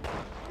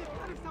 They've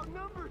got us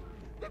outnumbered.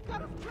 They've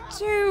got us trapped.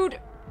 Dude!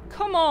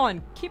 Come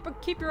on!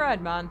 Keep your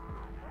head, man.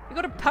 You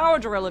got a power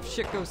drill if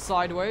shit goes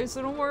sideways,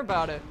 so don't worry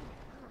about it.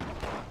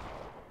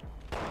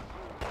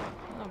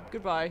 Oh,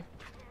 goodbye.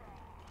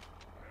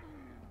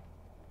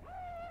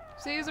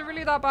 See, is it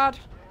really that bad?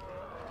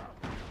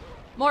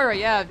 Moira,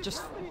 yeah,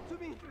 just... Happening to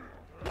me.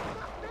 It's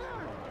not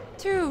fair.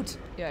 Dude!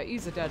 Yeah,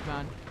 he's a dead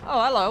man.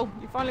 Oh, hello.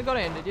 You finally got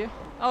in, did you?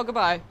 Oh,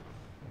 goodbye.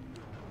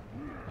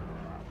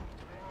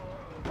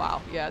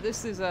 Wow, yeah,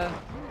 this is a...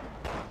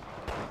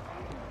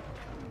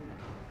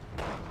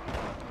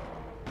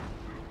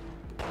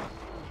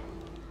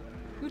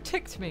 Who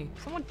ticked me?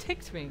 Someone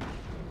ticked me.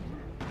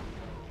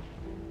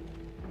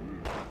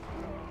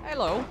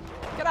 Hello.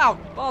 Get out.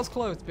 Bar's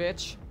closed,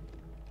 bitch.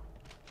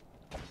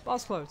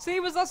 Bar's closed. See,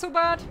 was that so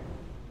bad?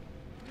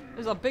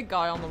 There's a big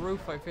guy on the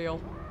roof, I feel.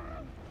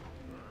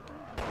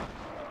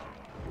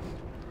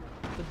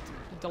 The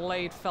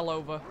delayed fell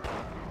over.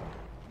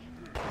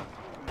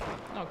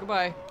 Oh,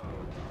 goodbye.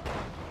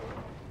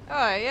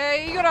 Oh, yeah,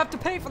 you're gonna have to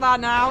pay for that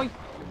now. You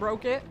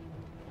broke it.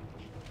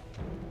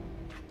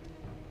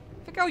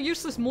 Think how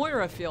useless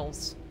Moira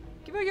feels.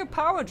 Give her your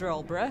power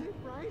drill, bruh.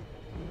 Right?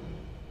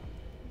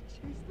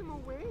 Chase them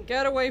away?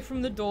 Get away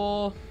from the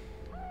door.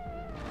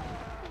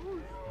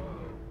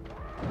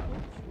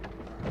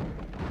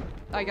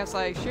 I guess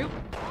I shoot.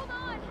 Hold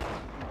on!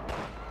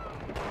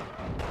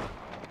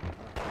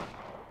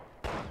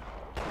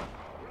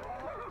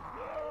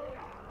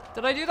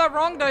 Did I do that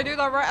wrong? Did I do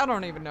that right? I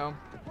don't even know.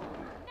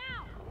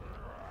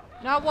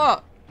 Now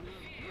what?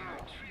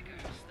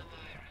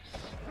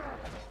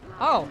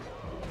 Oh.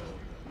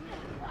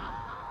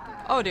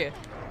 Oh dear.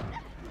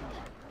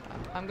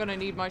 I'm gonna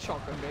need my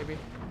shotgun, baby.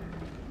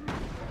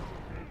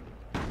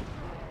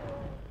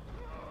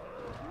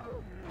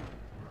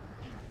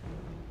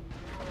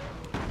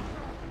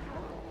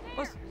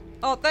 What's...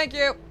 Oh, thank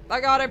you. I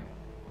got him.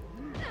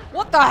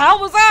 What the hell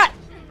was that?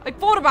 I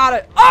thought about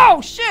it.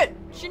 Oh shit!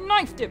 She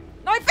knifed him.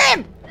 Knife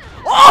him!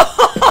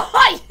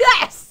 Oh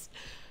yes!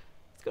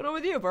 What's going on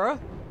with you, bro?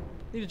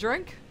 Need a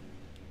drink?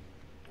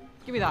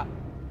 Give me that.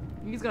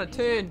 He's gonna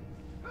turn.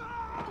 See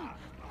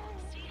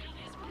how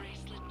his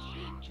bracelet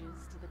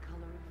changes to the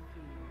color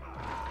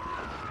of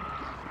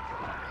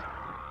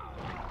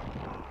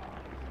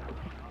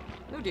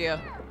fear. Oh dear.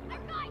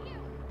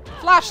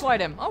 Flashlight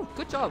him. Oh,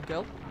 good job,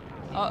 girl.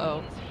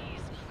 Uh-oh.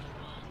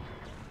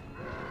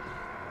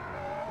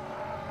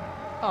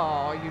 Oh,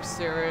 are you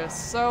serious?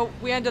 So,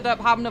 we ended up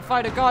having to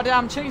fight a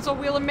goddamn chainsaw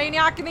wielding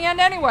maniac in the end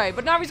anyway,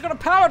 but now he's got a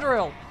power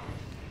drill.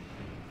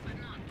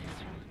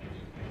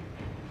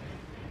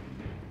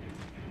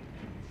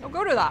 No,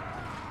 go to that.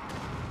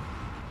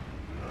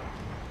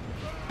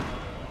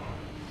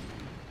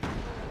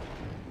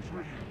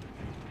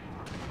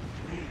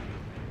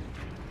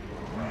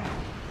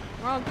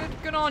 Well,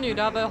 good on you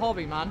to have a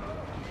hobby, man.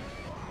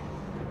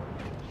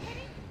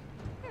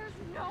 There's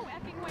no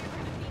effing way we're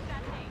gonna beat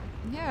that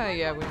thing.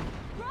 Yeah, we...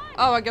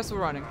 Oh, I guess we're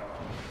running.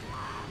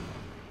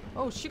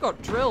 Oh, she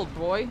got drilled,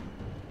 boy.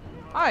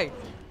 Hi.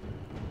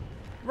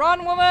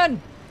 Run,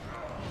 woman!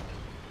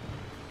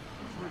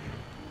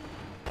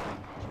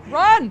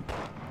 Run!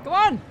 Come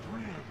on!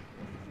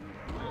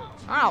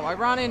 Ow, I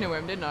ran into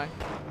him, didn't I?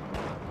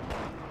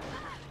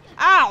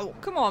 Ow!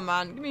 Come on,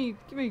 man.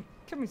 Give me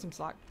some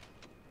slack.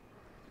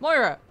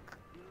 Moira!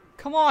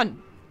 Come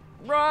on!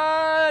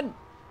 Run!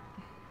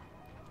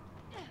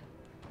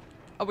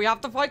 Oh, we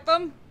have to fight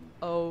them?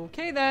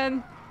 Okay,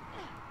 then.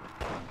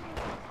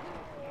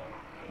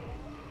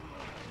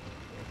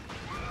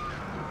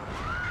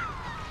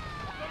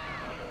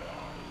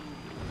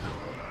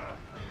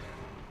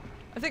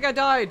 I think I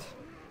died.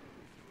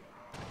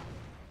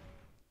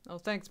 Oh,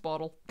 thanks,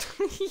 bottle.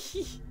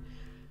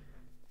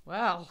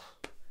 Wow.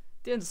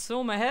 Didn't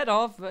sew my head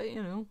off, but,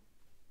 you know,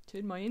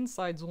 turned my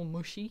insides all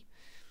mushy.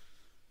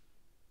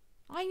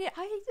 I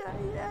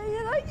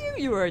knew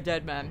you were a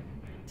dead man.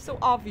 So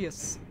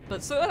obvious.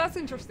 But so that's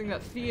interesting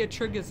that fear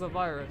triggers the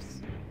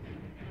virus.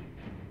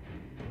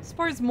 As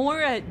far as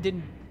Moira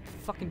didn't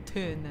fucking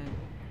turn then.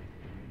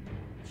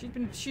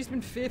 She's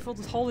been fearful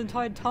this whole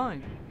entire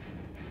time.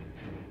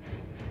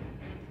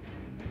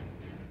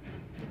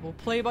 We'll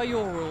play by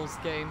your rules,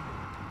 game.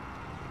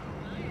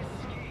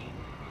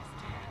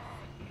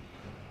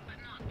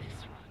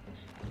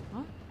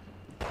 Huh?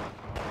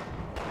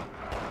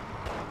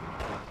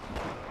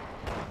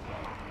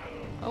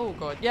 Oh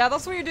god. Yeah,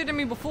 that's what you did to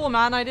me before,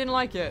 man. I didn't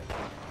like it.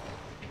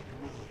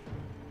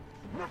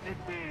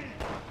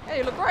 Hey,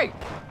 you look great.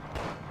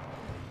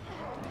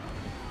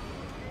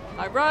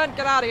 I run,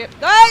 get out of here.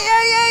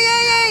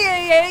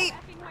 Hey!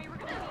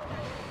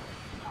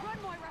 Run,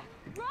 Moira!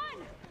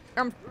 Run!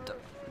 I'm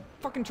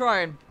fucking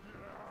trying.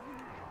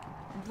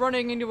 I'm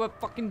running into a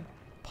fucking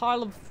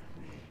pile of...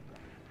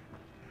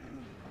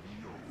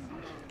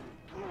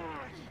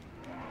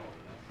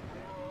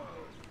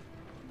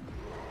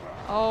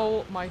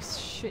 Oh my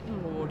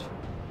shitting lord.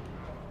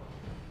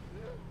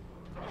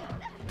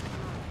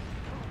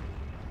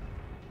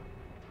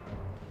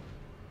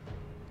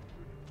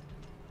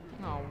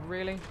 Oh,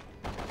 really?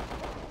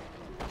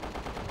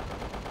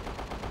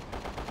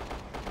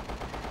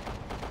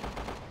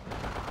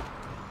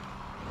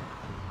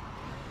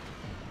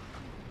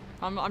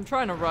 I'm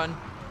trying to run.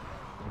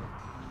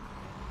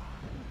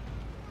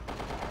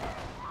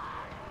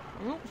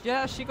 Oh,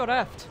 yeah, she got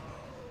effed.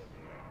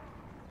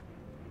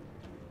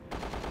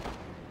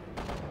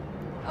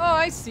 Oh,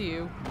 I see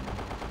you.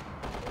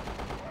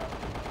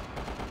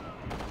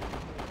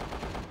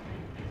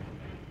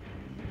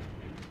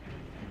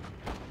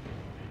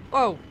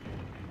 Whoa.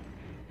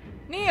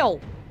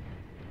 Neil!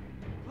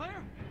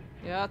 Claire?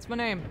 Yeah, that's my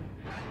name.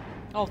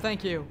 Oh,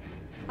 thank you.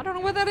 I don't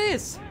know where that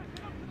is.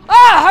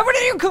 Ah! Where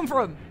did you come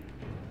from?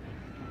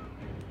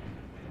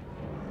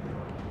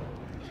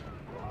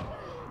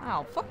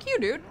 Ow, fuck you,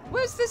 dude.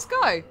 Where's this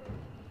guy?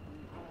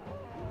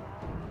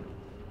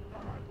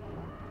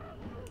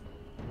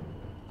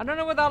 I don't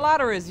know where that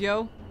ladder is,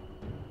 yo.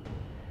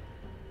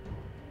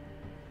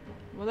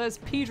 Well, there's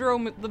Pedro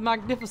the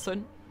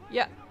Magnificent.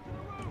 Yeah.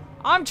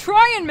 I'm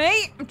trying,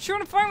 mate! I'm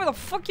trying to find where the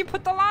fuck you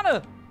put the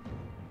ladder!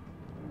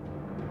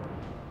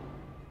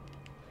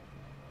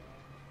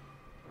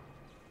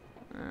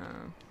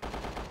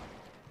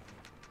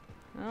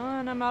 Oh,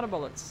 and I'm out of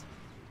bullets.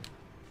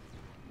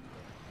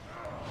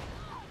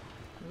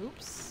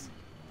 Oops.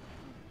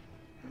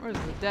 Where's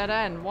the dead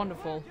end?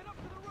 Wonderful.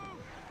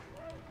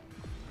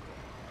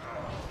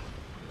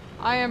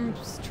 I am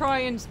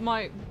trying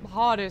my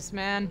hardest,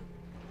 man.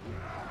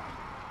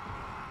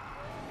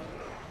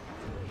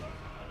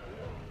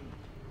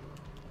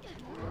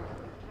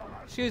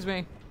 Excuse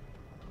me.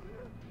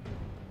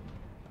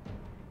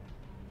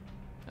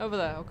 Over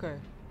there, okay.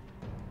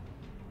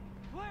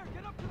 Claire,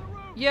 get up to the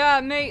roof.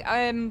 Yeah, mate,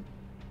 I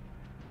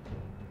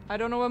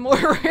don't know where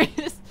Moira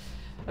is.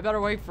 I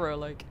better wait for her,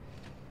 like.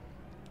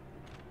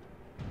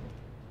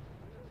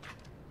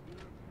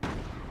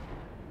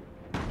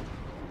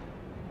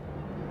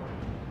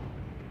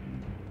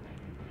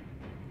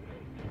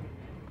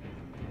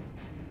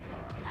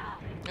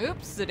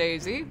 Oops, the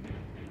daisy.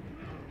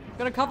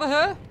 Gonna cover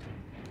her?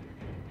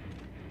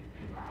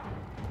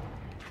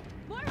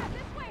 Moira,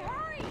 this way,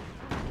 hurry!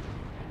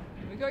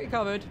 We got you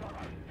covered.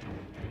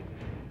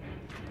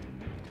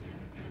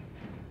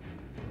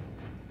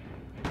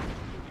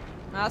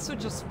 That's what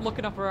just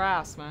looking up her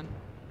ass, man.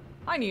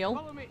 Hi, Neil.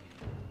 Follow me.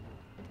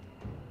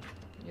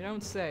 You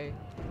don't say.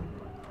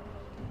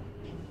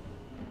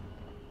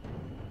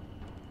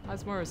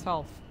 How's Moira's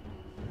health?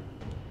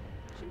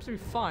 Seems to be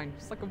fine.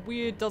 It's like a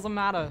weird doesn't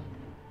matter.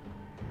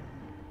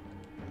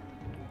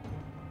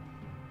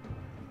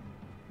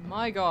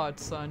 My god,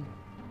 son.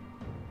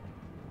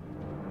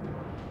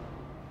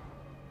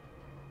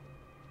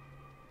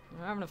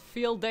 We're having a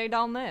field day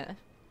down there.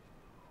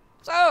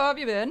 So, how have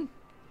you been?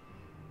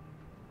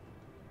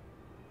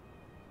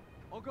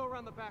 I'll go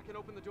around the back and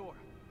open the door.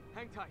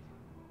 Hang tight.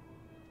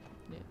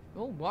 Yeah.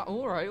 Oh, what?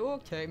 Alright,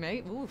 okay,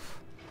 mate. Oof.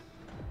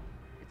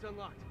 It's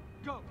unlocked.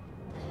 Go.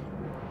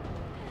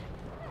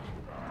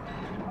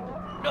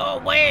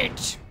 No,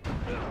 wait!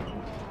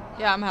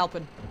 Yeah, I'm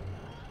helping.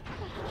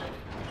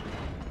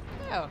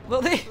 Yeah,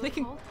 well, they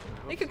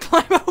can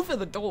climb over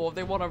the door if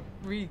they wanna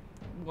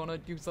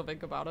do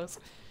something about us.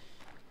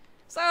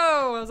 So,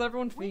 how's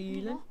everyone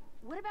feeling? Neil,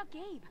 what about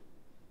Gabe?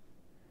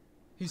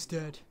 He's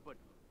dead. But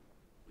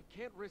we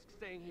can't risk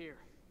staying here.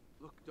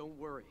 Look, don't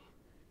worry.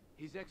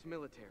 He's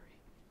ex-military.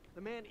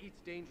 The man eats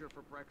danger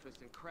for breakfast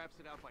and craps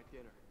it out by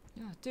dinner.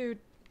 Yeah, dude,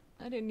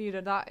 I didn't need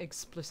that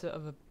explicit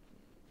of an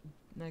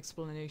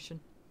explanation.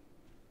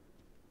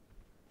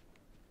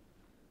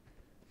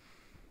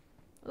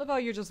 I love how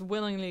you're just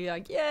willingly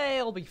like, yeah,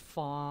 it'll be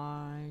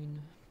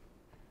fine.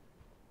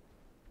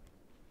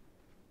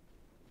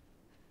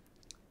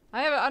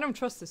 I don't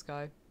trust this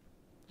guy.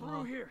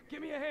 Through here.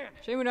 Give me a hand.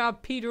 Shame we don't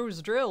have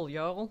Pedro's drill,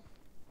 y'all.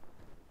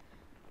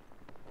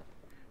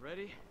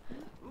 Ready?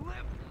 Lift.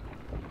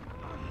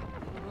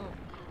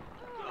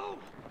 Go.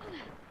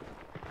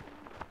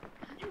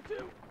 You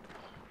too.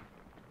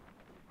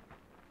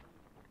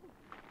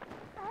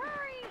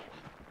 Hurry!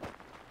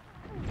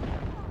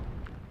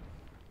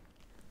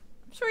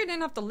 I'm sure you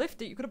didn't have to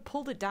lift it. You could have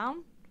pulled it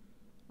down.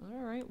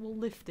 Alright, we'll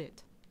lift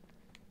it.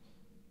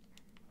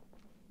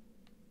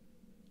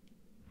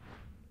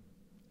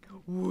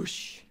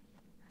 Whoosh.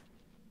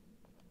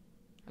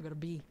 I got a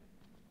B.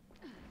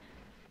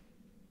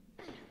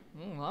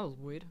 Oh, that was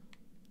weird.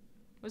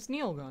 Where's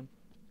Neil gone?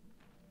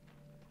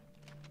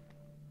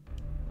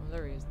 Oh,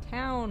 there he is.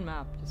 Town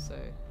map, you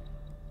say.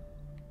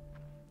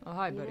 Oh,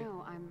 hi, buddy. You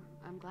know,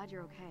 I'm glad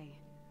you're okay.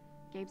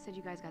 Gabe said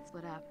you guys got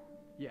split up.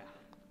 Yeah,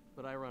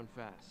 but I run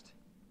fast.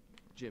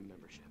 Gym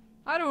membership.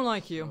 I don't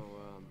like you. So,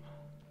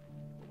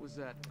 what was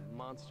that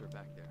monster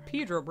back there?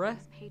 Pedro, bruh.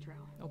 It's Pedro.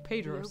 Oh,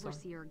 Pedro, The sorry.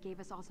 Overseer gave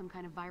us all some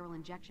kind of viral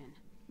injection.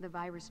 The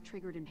virus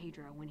triggered in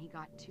Pedro when he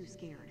got too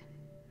scared.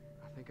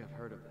 I think I've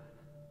heard of that.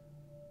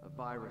 A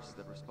virus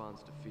that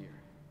responds to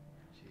fear.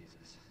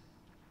 Jesus.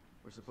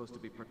 We're supposed to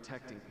be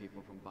protecting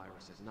people from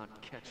viruses,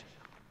 not catching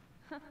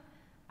them.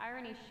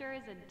 Irony sure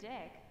is a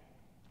dick.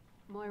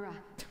 Moira,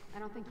 I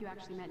don't think you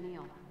actually met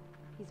Neil.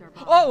 He's our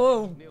boss. Oh,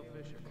 whoa. Neil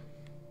Fisher.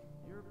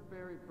 You're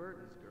Barry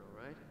Burton's girl,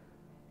 right?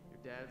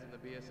 Your dad's in the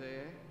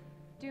BSAA?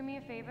 Do me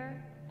a favor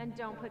and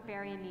don't put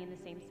Barry and me in the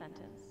same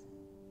sentence,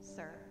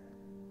 sir.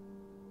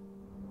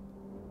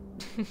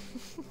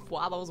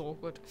 Wow, that was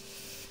awkward.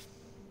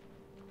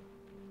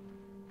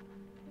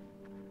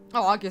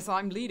 Oh, I guess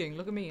I'm leading.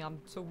 Look at me, I'm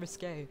so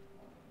risque.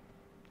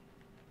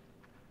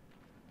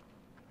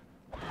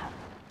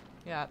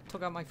 Yeah,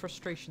 took out my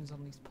frustrations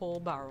on these poor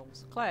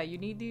barrels. Claire, you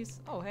need these?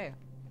 Oh, hey.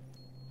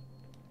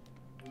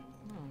 Oh,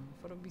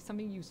 I thought it would be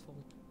something useful.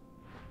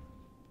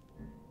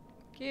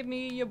 Give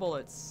me your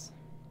bullets.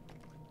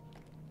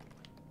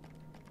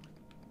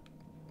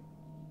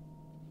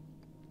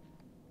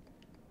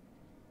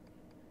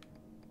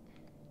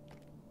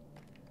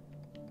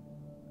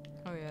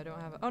 Oh yeah, I don't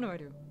have it. Oh no, I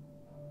do.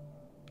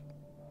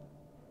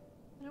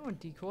 I don't want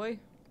decoy.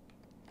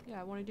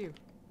 Yeah, I want to do.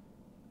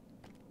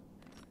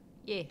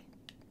 Yeah.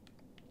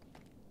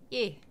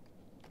 Yeah.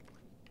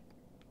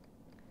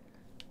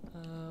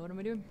 What am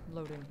I doing?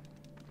 Loading.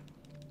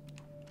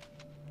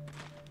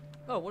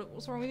 Oh,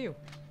 what's wrong with you?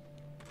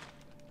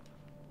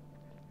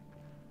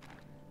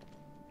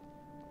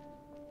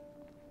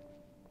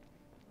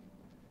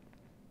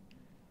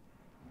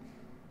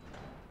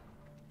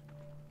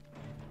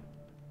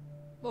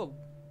 Whoa.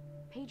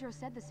 Pedro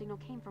said the signal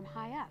came from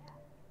high up.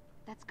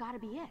 That's gotta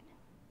be it.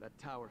 That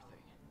tower thing.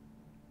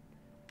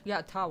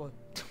 Yeah, tower.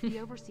 The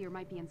Overseer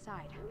might be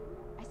inside.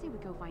 I say we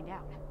go find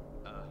out.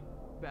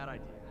 Bad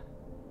idea.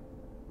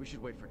 We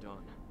should wait for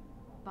dawn.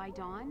 By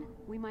dawn,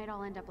 we might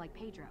all end up like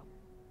Pedro.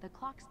 The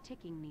clock's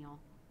ticking, Neil.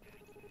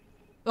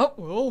 Oh,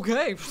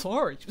 okay,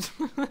 sorry.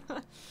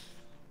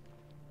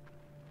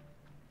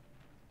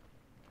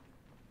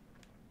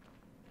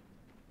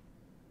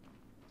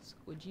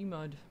 Squidgy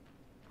mud.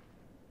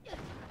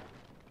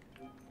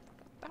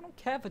 I don't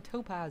care for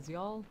Topaz,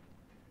 y'all.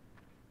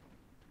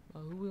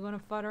 Well, who we gonna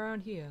fight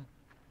around here?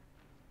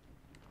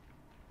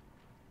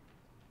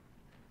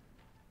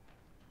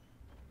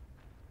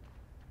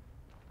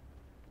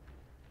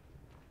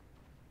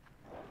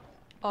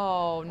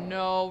 Oh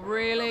no,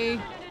 really?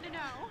 No.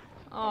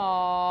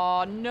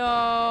 Oh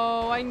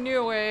no, I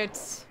knew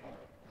it.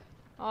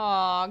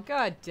 Oh,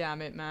 god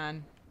damn it,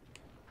 man.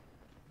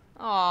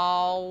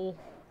 Oh.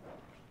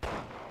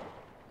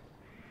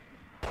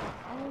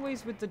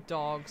 Always with the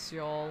dogs,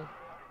 y'all.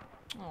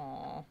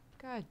 Oh,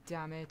 god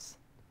damn it.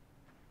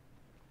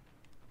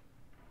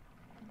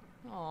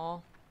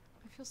 Oh,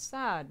 I feel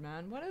sad,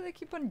 man. Why do they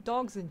keep putting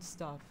dogs in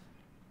stuff?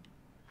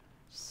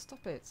 Just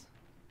stop it.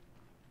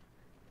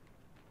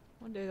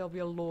 One day there'll be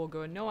a law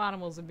going, no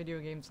animals in video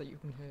games that you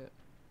can hurt.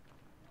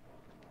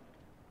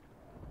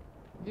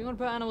 If you're gonna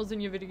put animals in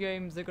your video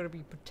games, they're gonna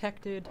be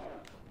protected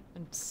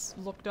and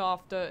looked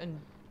after and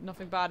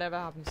nothing bad ever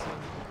happens to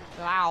them.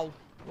 Ow!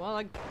 Well,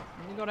 I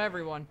got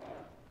everyone.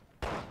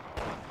 I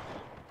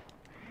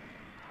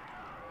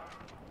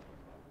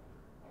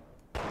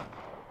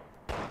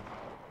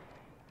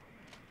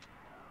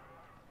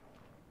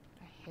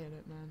hate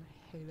it, man.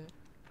 I hate it.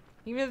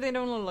 Even if they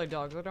don't look like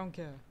dogs, I don't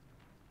care.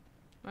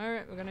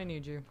 Alright, we're gonna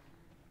need you.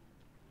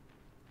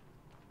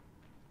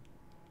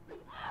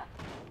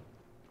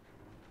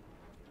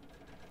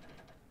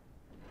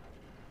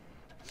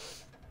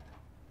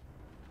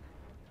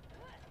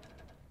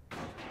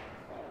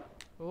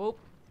 Oh.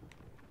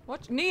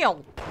 What?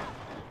 Neil!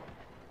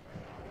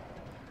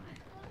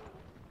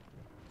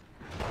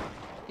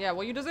 Yeah,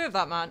 well, you deserve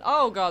that, man.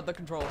 Oh god, the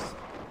controls. Alright,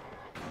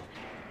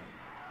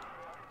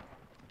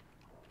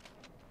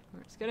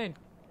 let's get in.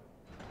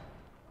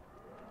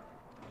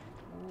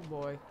 Oh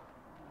boy.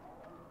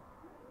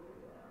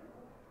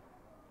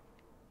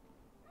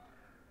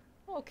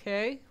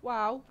 Okay,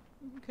 wow.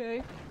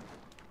 Okay.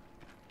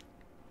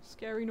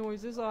 Scary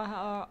noises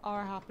are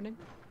happening.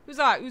 Who's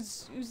that?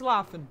 Who's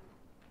laughing?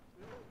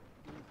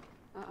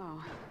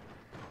 Uh-oh.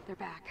 They're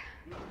back.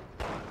 They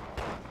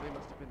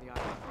must have been the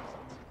island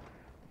presence.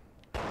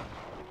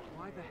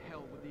 Why the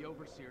hell would the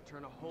Overseer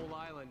turn a whole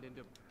island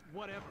into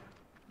whatever?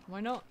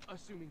 Why not?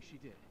 Assuming she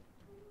did.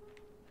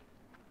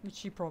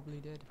 She probably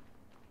did.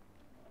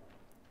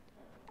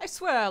 I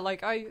swear,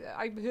 like, I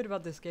heard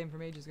about this game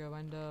from ages ago,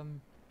 and,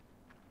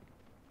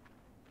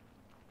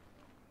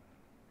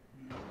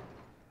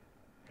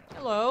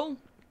 hello?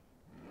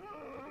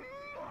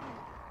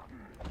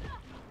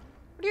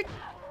 What are you...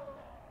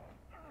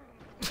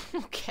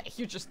 Okay,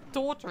 you're just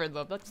torturing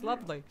them, that's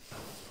lovely.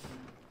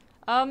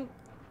 Yeah,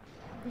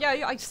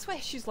 I swear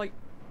she's like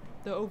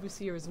the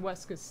Overseer's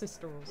Wesker's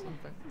sister or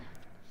something.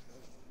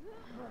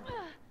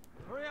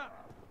 Hurry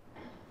up!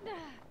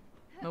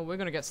 No, we're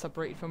gonna get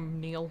separated from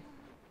Neil.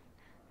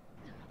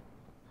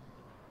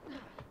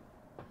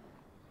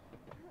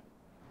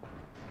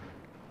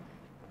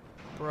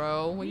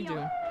 Bro, what are you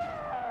doing?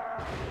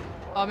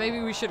 Oh, maybe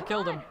we should have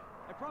killed him.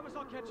 I promise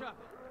I'll catch up.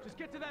 Just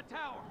get to that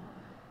tower.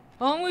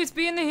 Always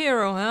being the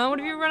hero, huh? What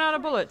if you run out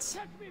of bullets?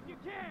 Catch me if you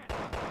can.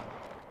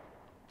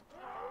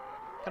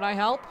 Can I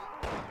help?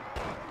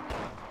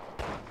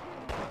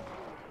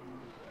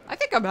 I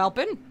think I'm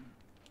helping.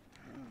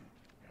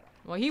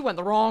 Well, he went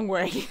the wrong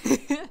way.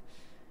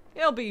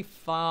 He'll be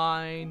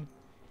fine.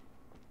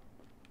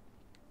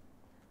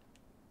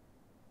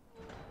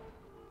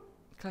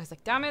 Guy's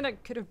like, damn it, I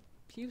could have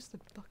used the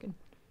fucking...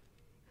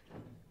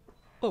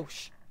 Oh,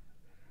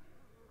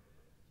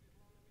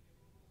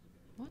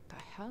 What the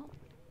hell?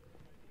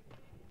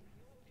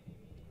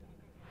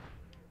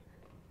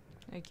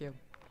 Thank you.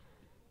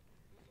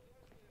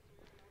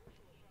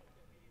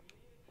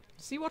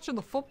 Is he watching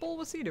the football?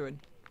 What's he doing?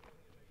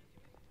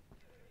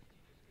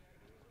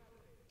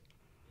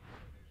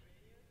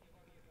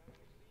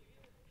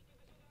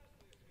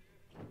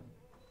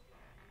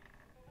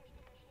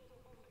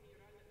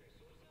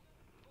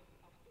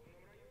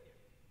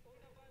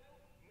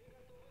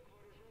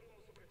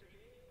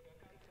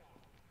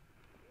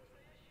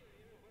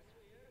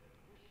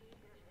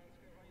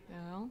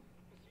 Yeah.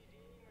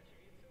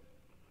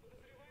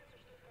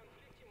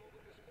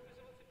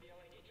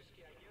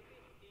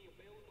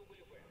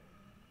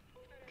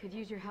 Could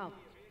use your help.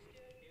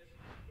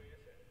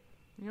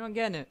 You're not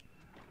getting it.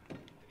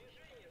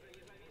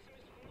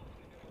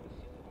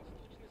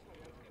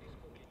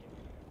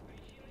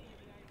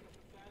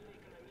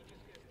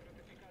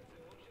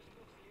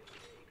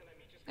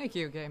 Thank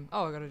you, game.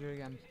 Oh, I gotta do it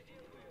again.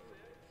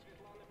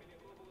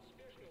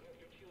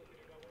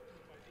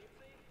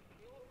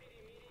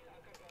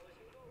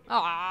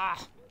 Ah!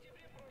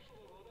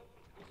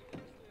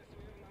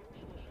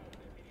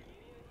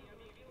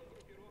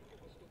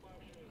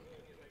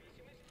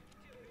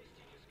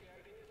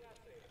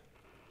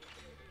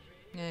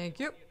 Thank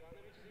you.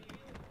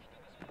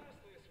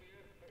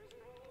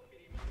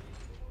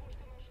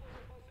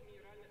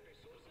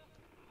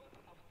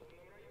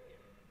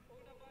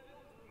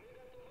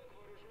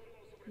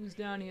 Who's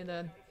down here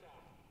then?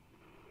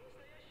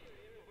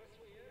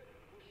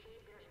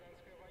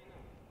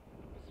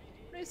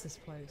 What is this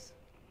place?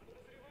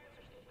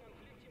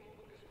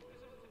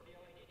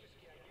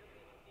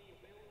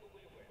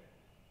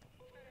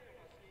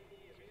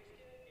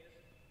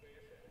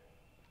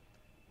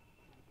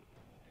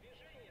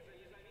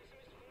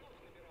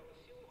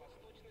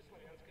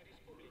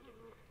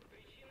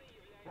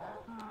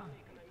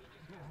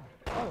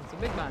 Oh, it's a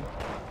big man.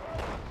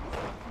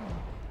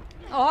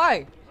 Oh,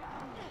 hi!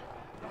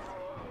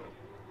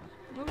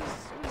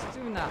 Who's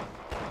doing that?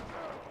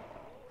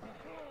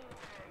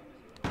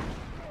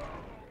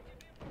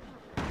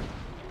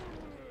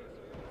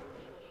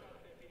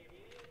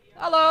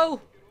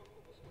 Hello!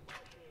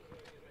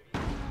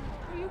 Where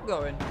are you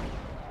going?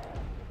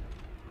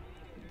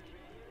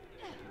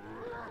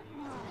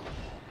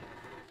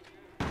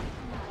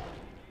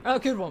 Oh,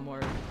 good one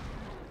more.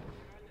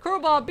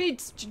 Crowbar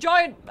beats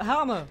giant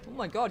hammer. Oh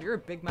my god, you're a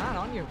big man,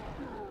 aren't you?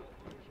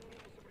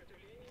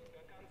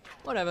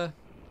 Whatever.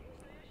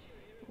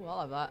 Ooh,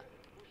 I'll have that.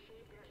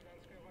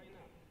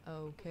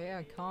 Okay,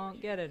 I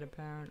can't get it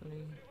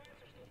apparently.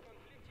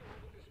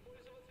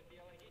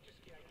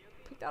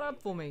 Pick that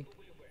up for me.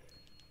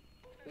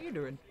 What are you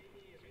doing?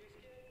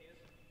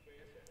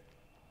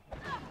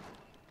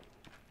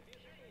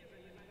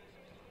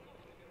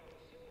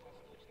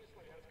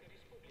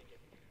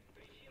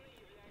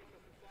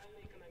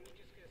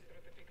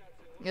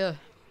 Yeah.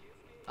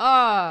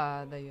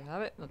 Ah, there you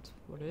have it. That's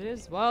what it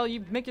is. Well,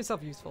 you make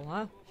yourself useful,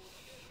 huh?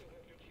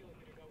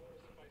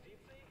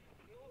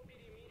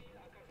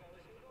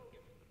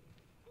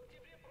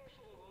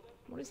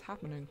 What is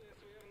happening?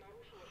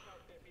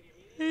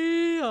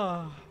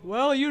 Yeah.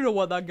 Well, you know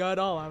what that got.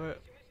 I'll have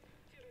it.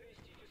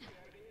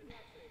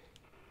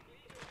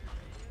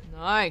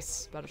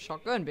 Nice. Better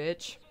shotgun,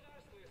 bitch.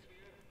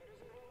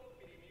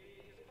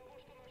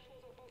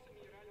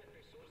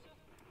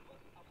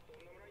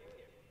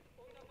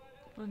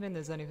 I don't think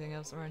there's anything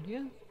else around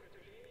here.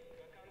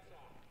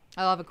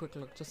 I'll have a quick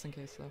look just in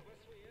case though.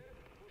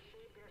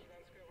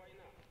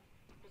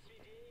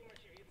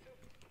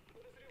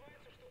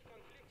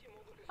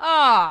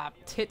 Ah,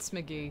 tits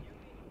McGee.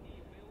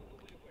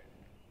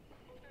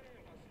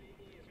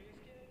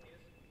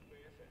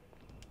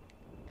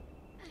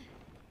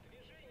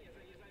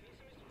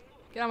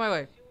 Get out of my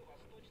way.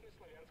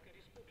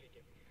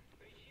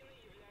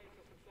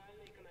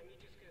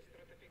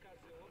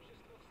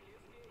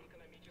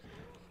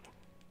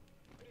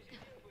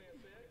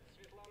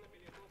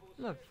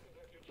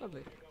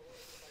 Lovely.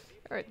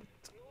 Alright,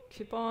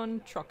 keep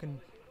on trucking.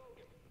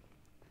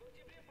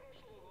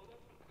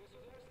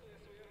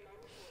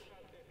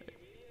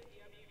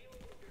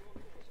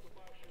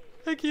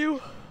 Thank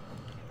you.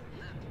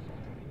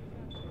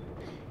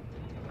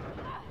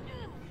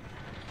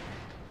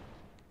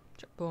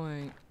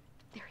 Checkpoint.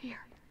 They're here.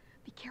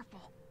 Be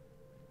careful.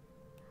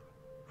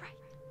 Right.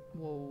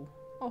 Whoa.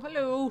 Oh,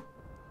 hello.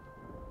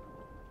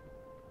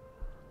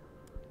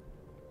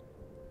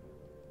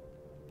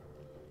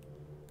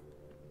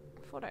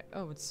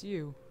 Oh, it's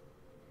you.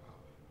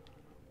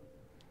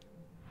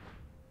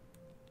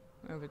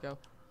 There we go.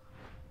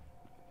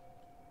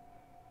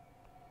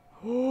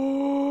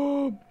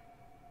 Oh.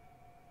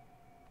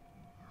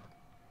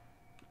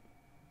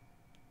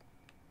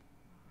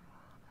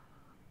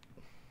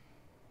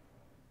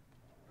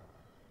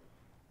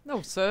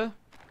 No, sir.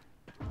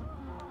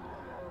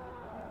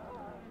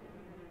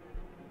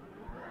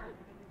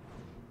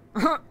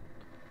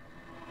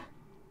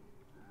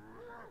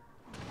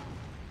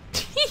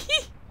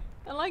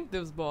 I like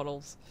those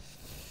bottles.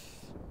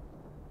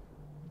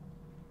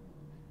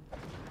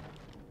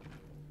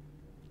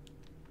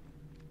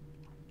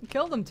 You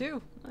killed them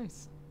too.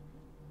 Nice.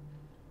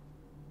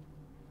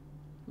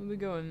 Where are we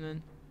going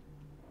then?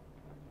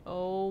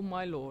 Oh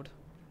my lord.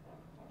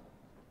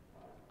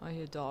 I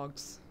hear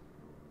dogs.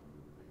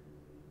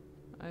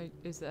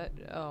 Is that?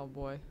 Oh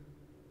boy.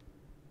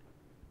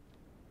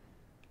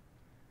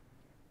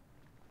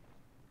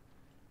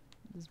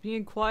 Does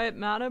being quiet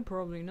matter?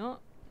 Probably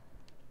not.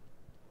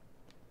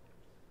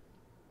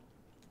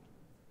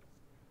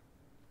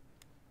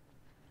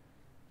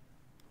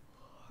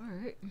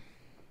 Alright.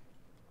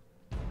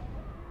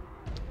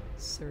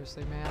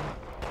 Seriously, man.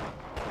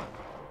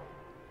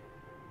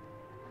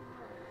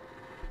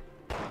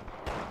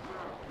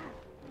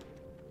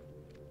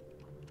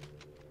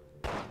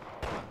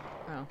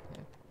 Oh,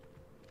 okay.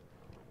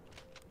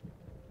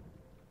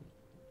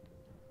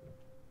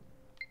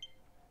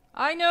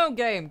 I know,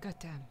 game! God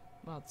damn.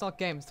 Well, it's not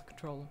game, it's the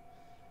controller.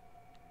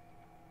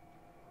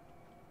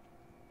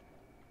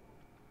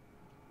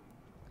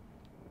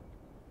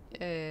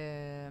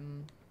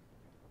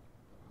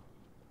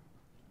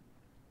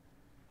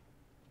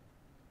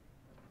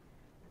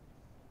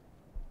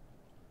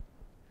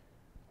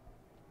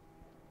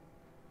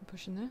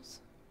 Pushing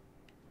this?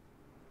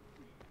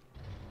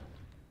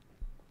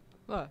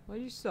 What? Why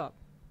did you stop?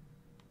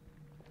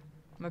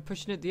 Am I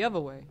pushing it the other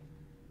way?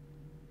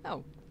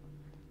 No.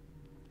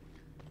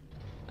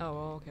 Oh,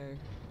 well, okay.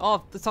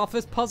 Oh, it's off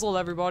this puzzle,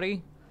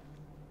 everybody.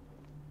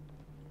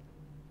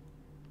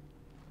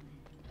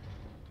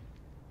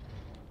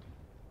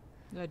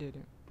 I did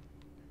it.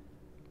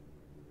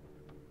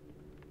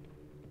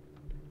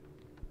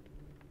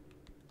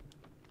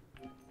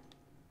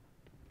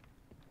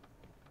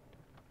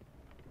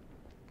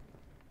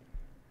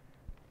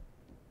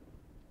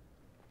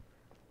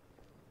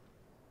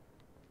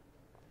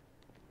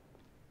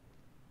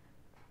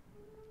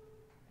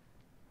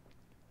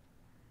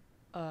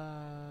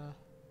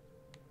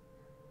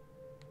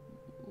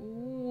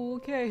 Ooh,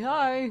 okay,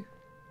 hi.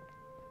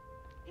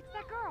 It's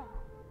that girl.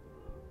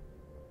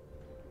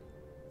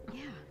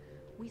 Yeah,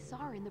 we saw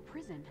her in the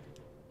prison.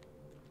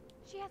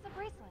 She has a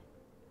bracelet.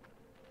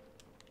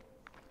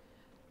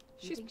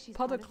 You think she's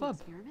part part of the of club.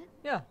 the experiment?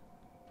 Yeah,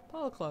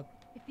 part of the club.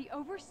 If the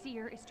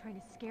Overseer is trying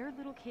to scare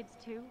little kids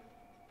too,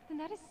 then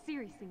that is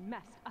seriously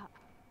messed up.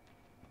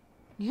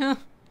 Yeah.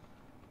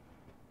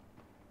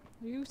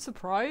 Are you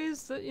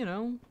surprised that, you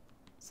know,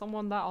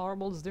 someone that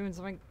horrible is doing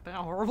something that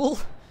horrible?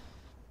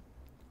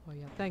 Oh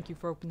yeah, thank you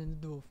for opening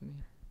the door for me.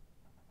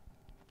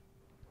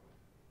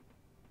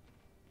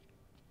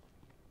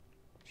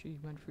 She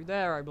went through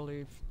there, I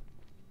believe.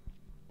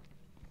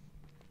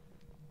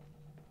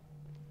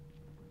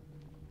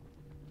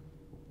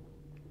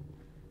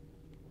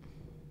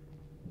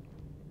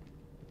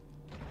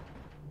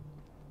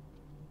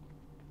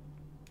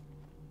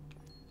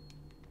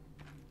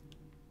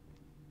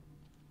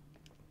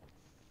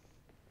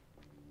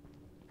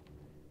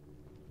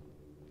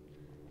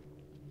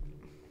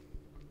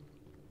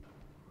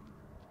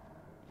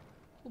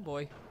 Oh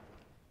boy.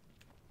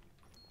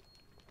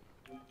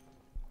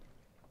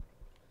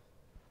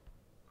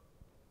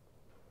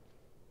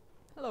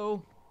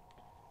 Hello.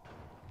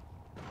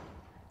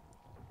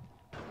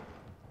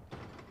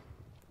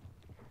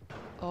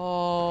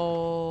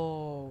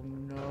 Oh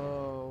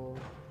no.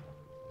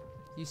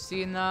 You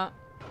seen that?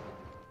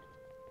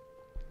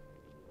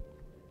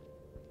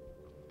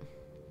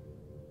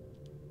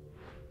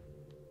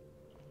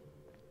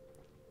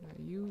 No,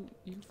 you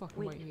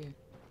fucking wait here.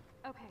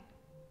 Okay.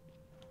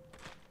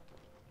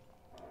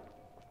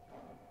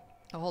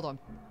 Oh, hold on.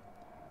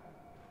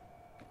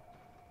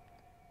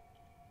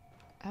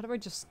 How do I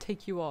just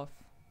take you off?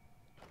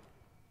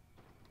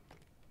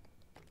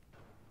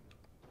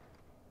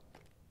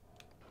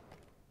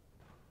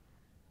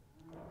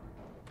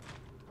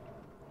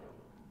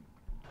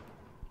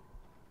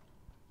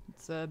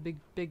 It's a big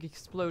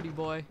explodey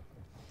boy.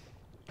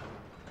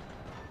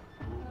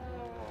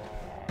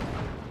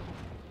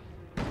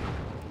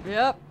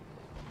 Yep.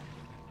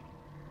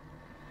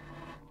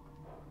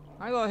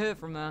 I got hit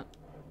from that.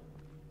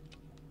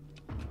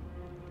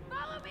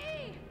 Follow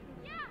me!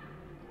 Yeah,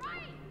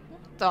 right!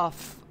 What the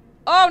f—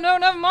 Oh no,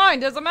 never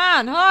mind, there's a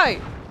man,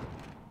 hi!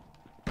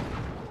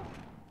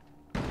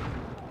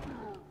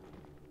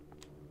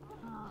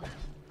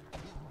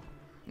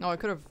 No, I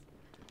could've—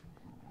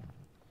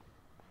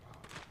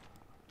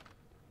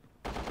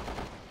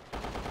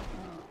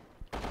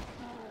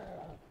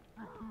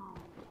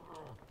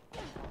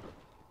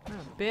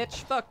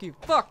 bitch, fuck you,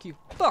 fuck you,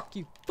 fuck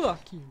you,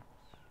 fuck you.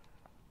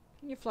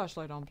 Turn your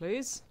flashlight on,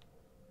 please.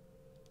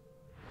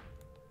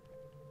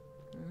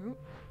 Oh.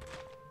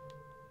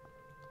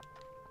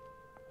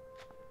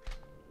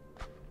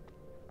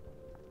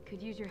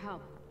 Could use your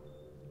help.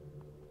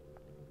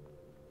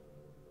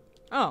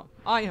 Oh,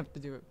 I have to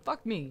do it.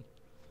 Fuck me.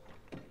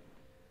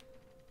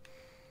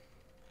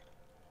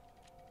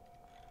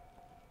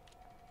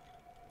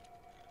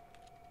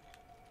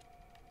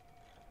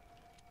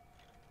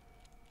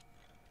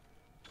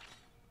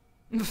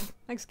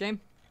 Thanks, game.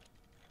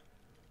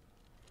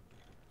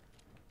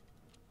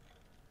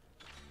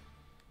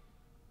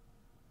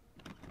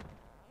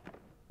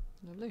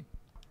 Lovely.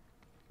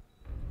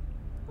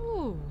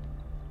 Ooh.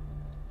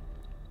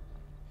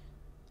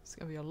 It's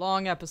gonna be a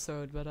long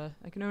episode, but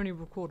I can only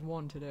record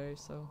one today,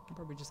 so I'm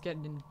probably just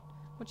getting in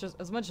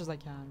as much as I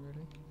can,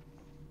 really.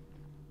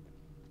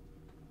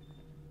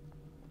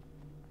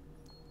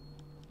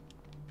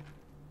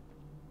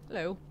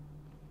 Hello.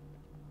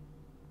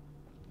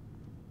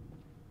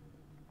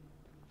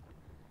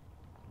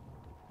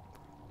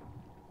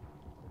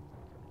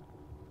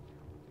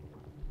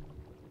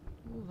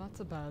 Ooh, that's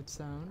a bad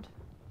sound.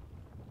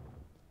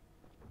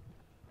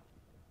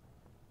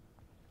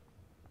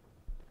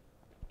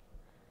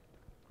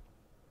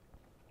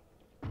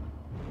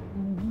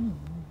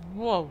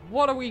 Whoa,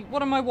 what are we—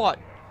 what am I what?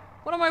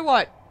 What am I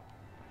what?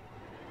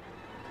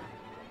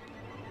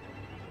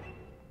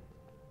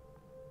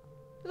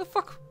 Who the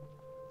fuck?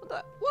 What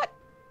the— what?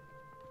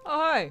 Oh,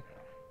 hi.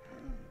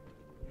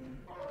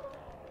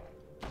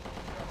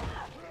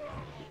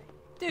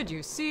 Did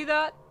you see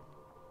that?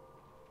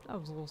 That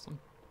was awesome.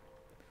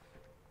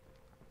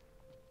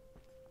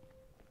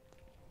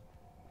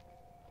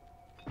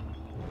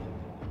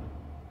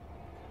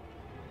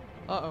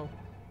 Uh-oh.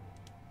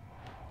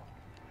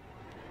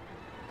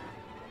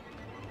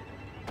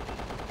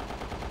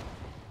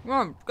 Come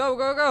on, go,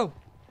 go, go!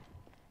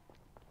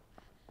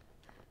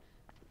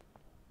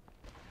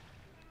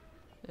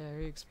 There,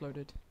 he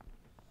exploded.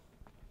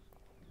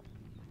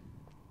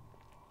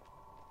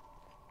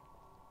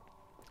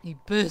 He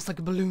burst like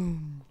a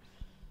balloon.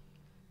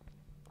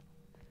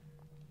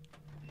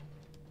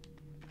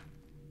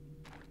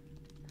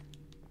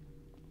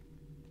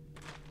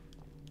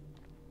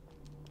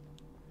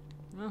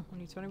 Oh,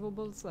 only 24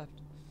 bullets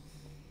left.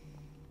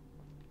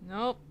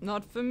 Nope,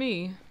 not for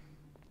me.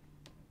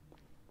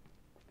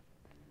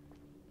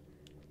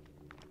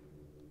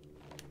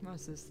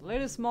 What's this? The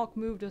latest mock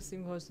move does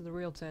seem close to the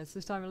real test.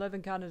 This time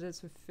 11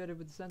 candidates were fitted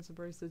with sensor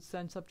bracelets,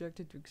 10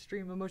 subjected to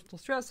extreme emotional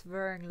stress for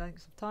varying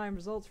lengths of time.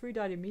 Results: 3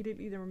 died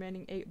immediately, the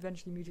remaining 8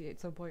 eventually mutated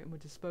at some point and were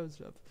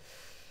disposed of.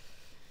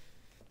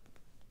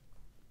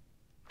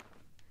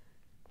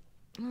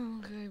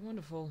 Okay,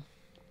 wonderful.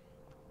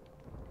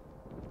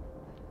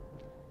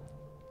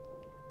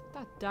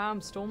 That damn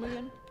storm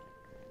again.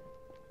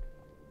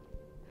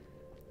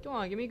 Come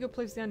on, give me a good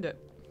place to end it.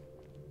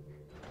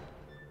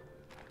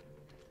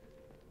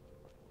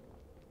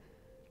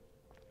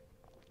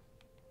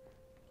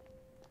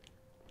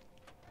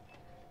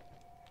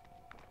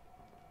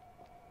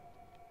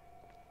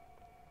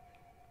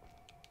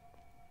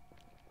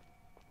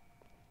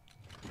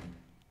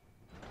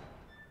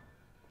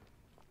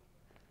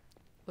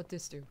 What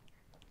this do?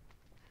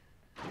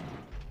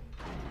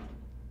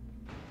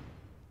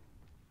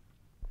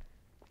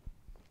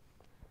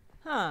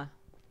 Huh.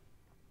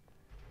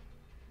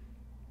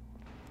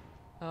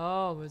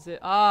 Oh, was it?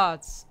 Ah,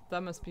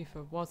 that must be for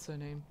what's her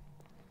name.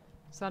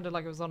 Sounded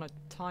like it was on a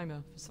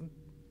timer for some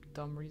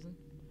dumb reason.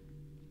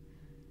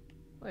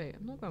 Wait,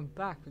 I'm not going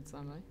backwards,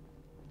 am I?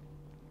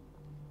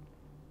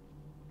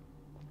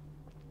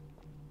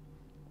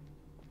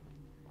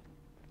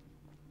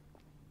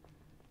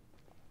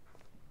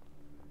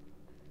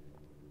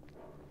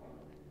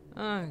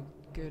 Oh,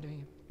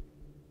 goody.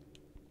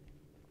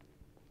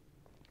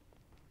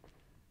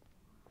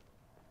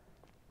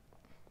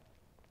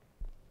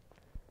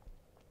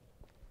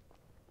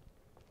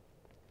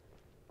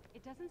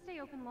 It doesn't stay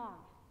open long.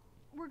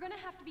 We're gonna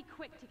have to be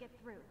quick to get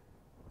through.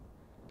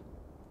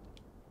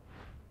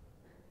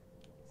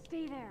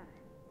 Stay there.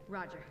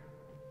 Roger.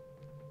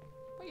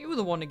 Well, you were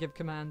the one to give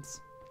commands.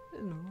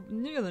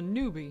 You're the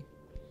newbie.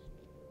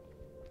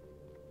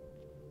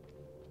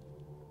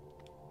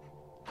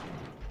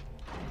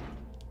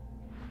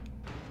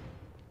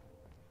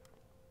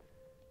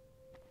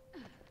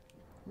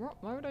 What?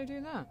 Why would I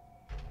do that?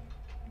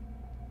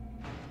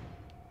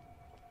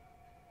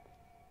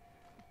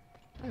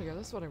 There we go,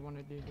 that's what I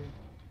wanted to do.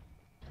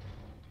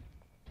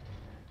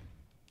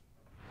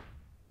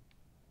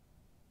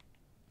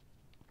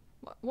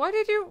 Why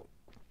did you...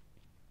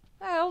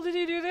 The hell did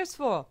you do this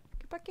for?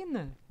 Get back in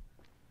there.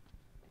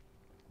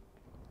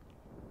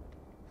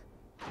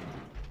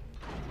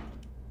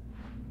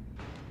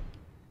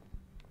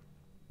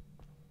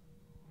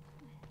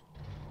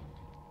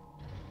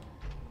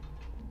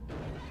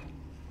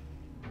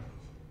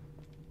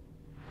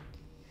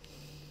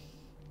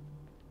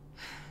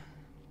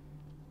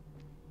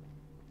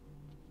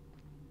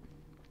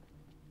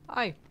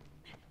 Hi.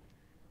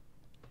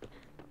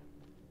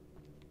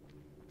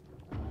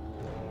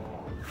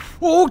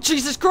 Oh,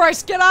 Jesus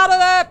Christ, get out of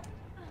there!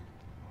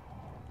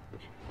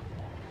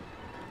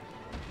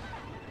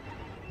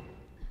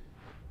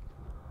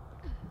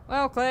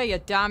 Well, Claire, you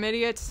damn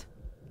idiots.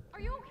 Are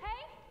you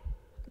okay?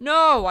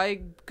 No, I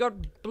got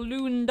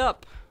ballooned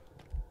up.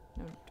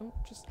 No, don't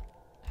just...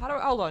 How do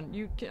I... Hold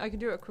on, I can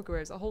do it quicker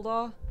ways. I'll hold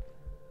R.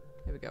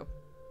 Here we go.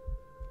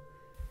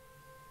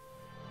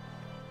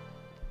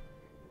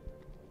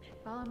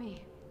 Follow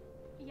me.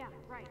 Yeah,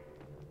 right.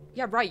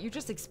 Yeah, right, you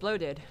just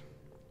exploded.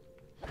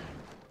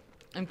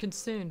 I'm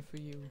concerned for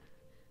you.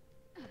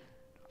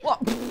 What?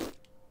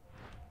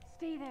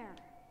 Stay there.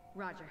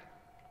 Roger.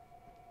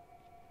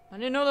 I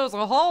didn't know there was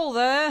a hole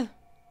there.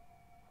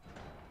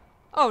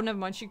 Oh, never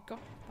mind, she got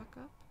back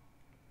up.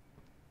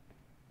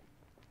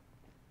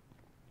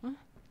 Huh?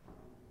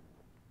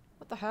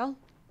 What the hell?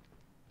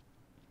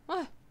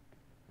 What?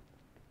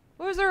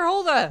 Why was there a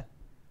hole there?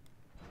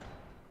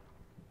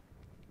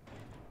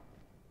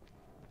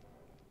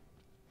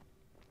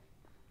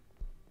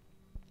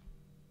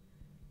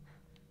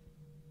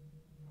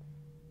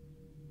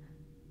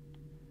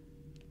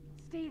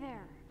 Stay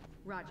there.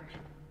 Roger.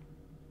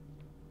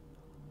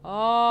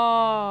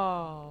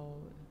 Oh.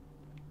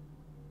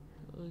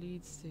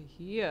 Leads to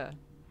here.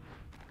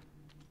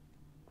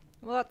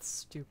 Well, that's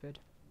stupid.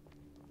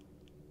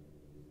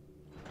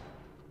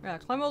 Yeah,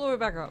 climb all the way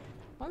back up.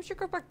 Why would you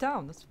go back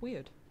down? That's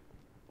weird.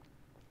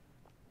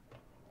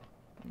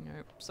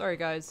 Nope. Sorry,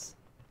 guys.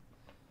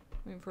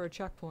 Waiting for a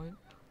checkpoint.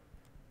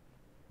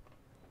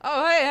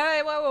 Oh,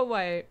 hey,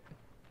 wait.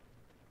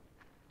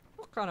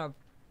 What kind of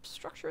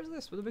structure is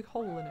this with a big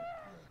hole in it?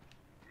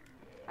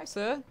 Hi,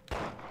 sir.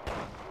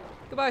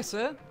 Goodbye,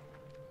 sir.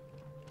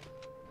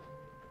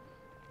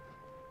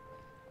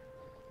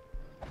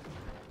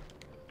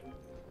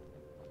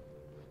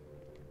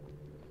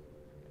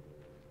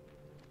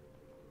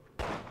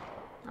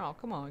 Oh,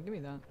 come on, give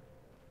me that.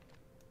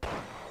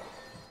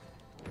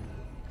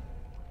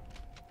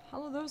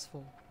 How are those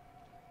for?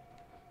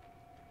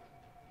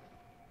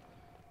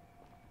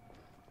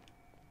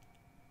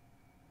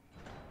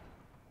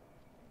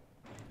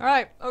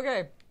 Alright,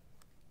 okay.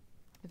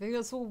 I think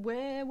that's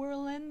where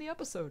we'll end the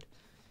episode.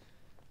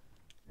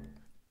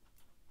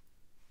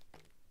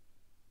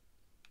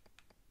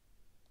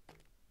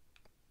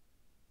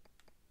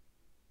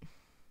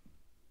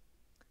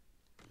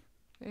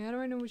 Hey, how do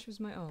I know which was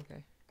my... Oh,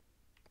 okay.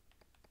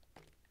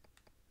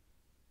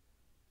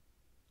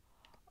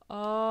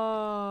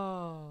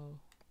 Oh.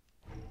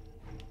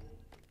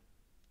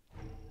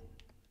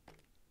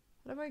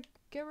 How do I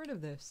get rid of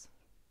this?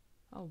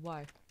 Oh,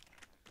 why?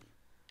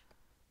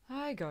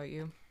 I got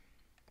you.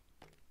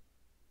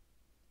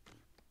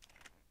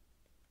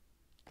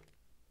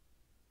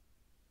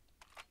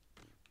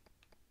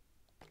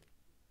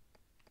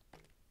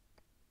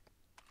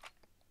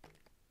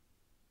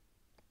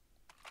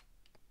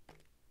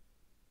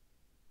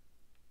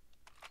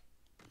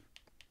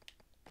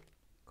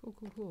 Cool,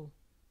 cool, cool.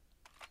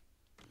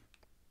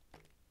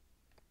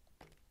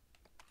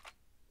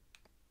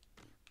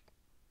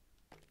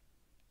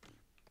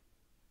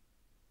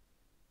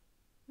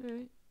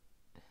 Alright.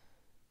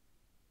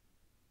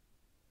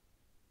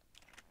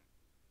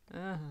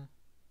 Uh-huh.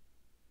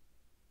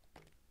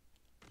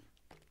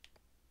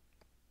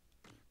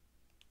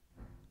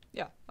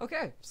 Yeah,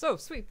 okay. So,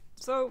 sweet.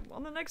 So,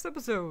 on the next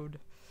episode,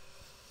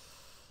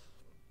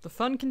 the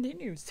fun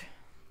continues.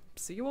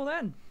 See you all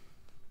then.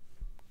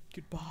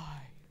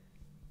 Goodbye.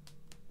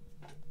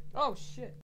 Oh, shit.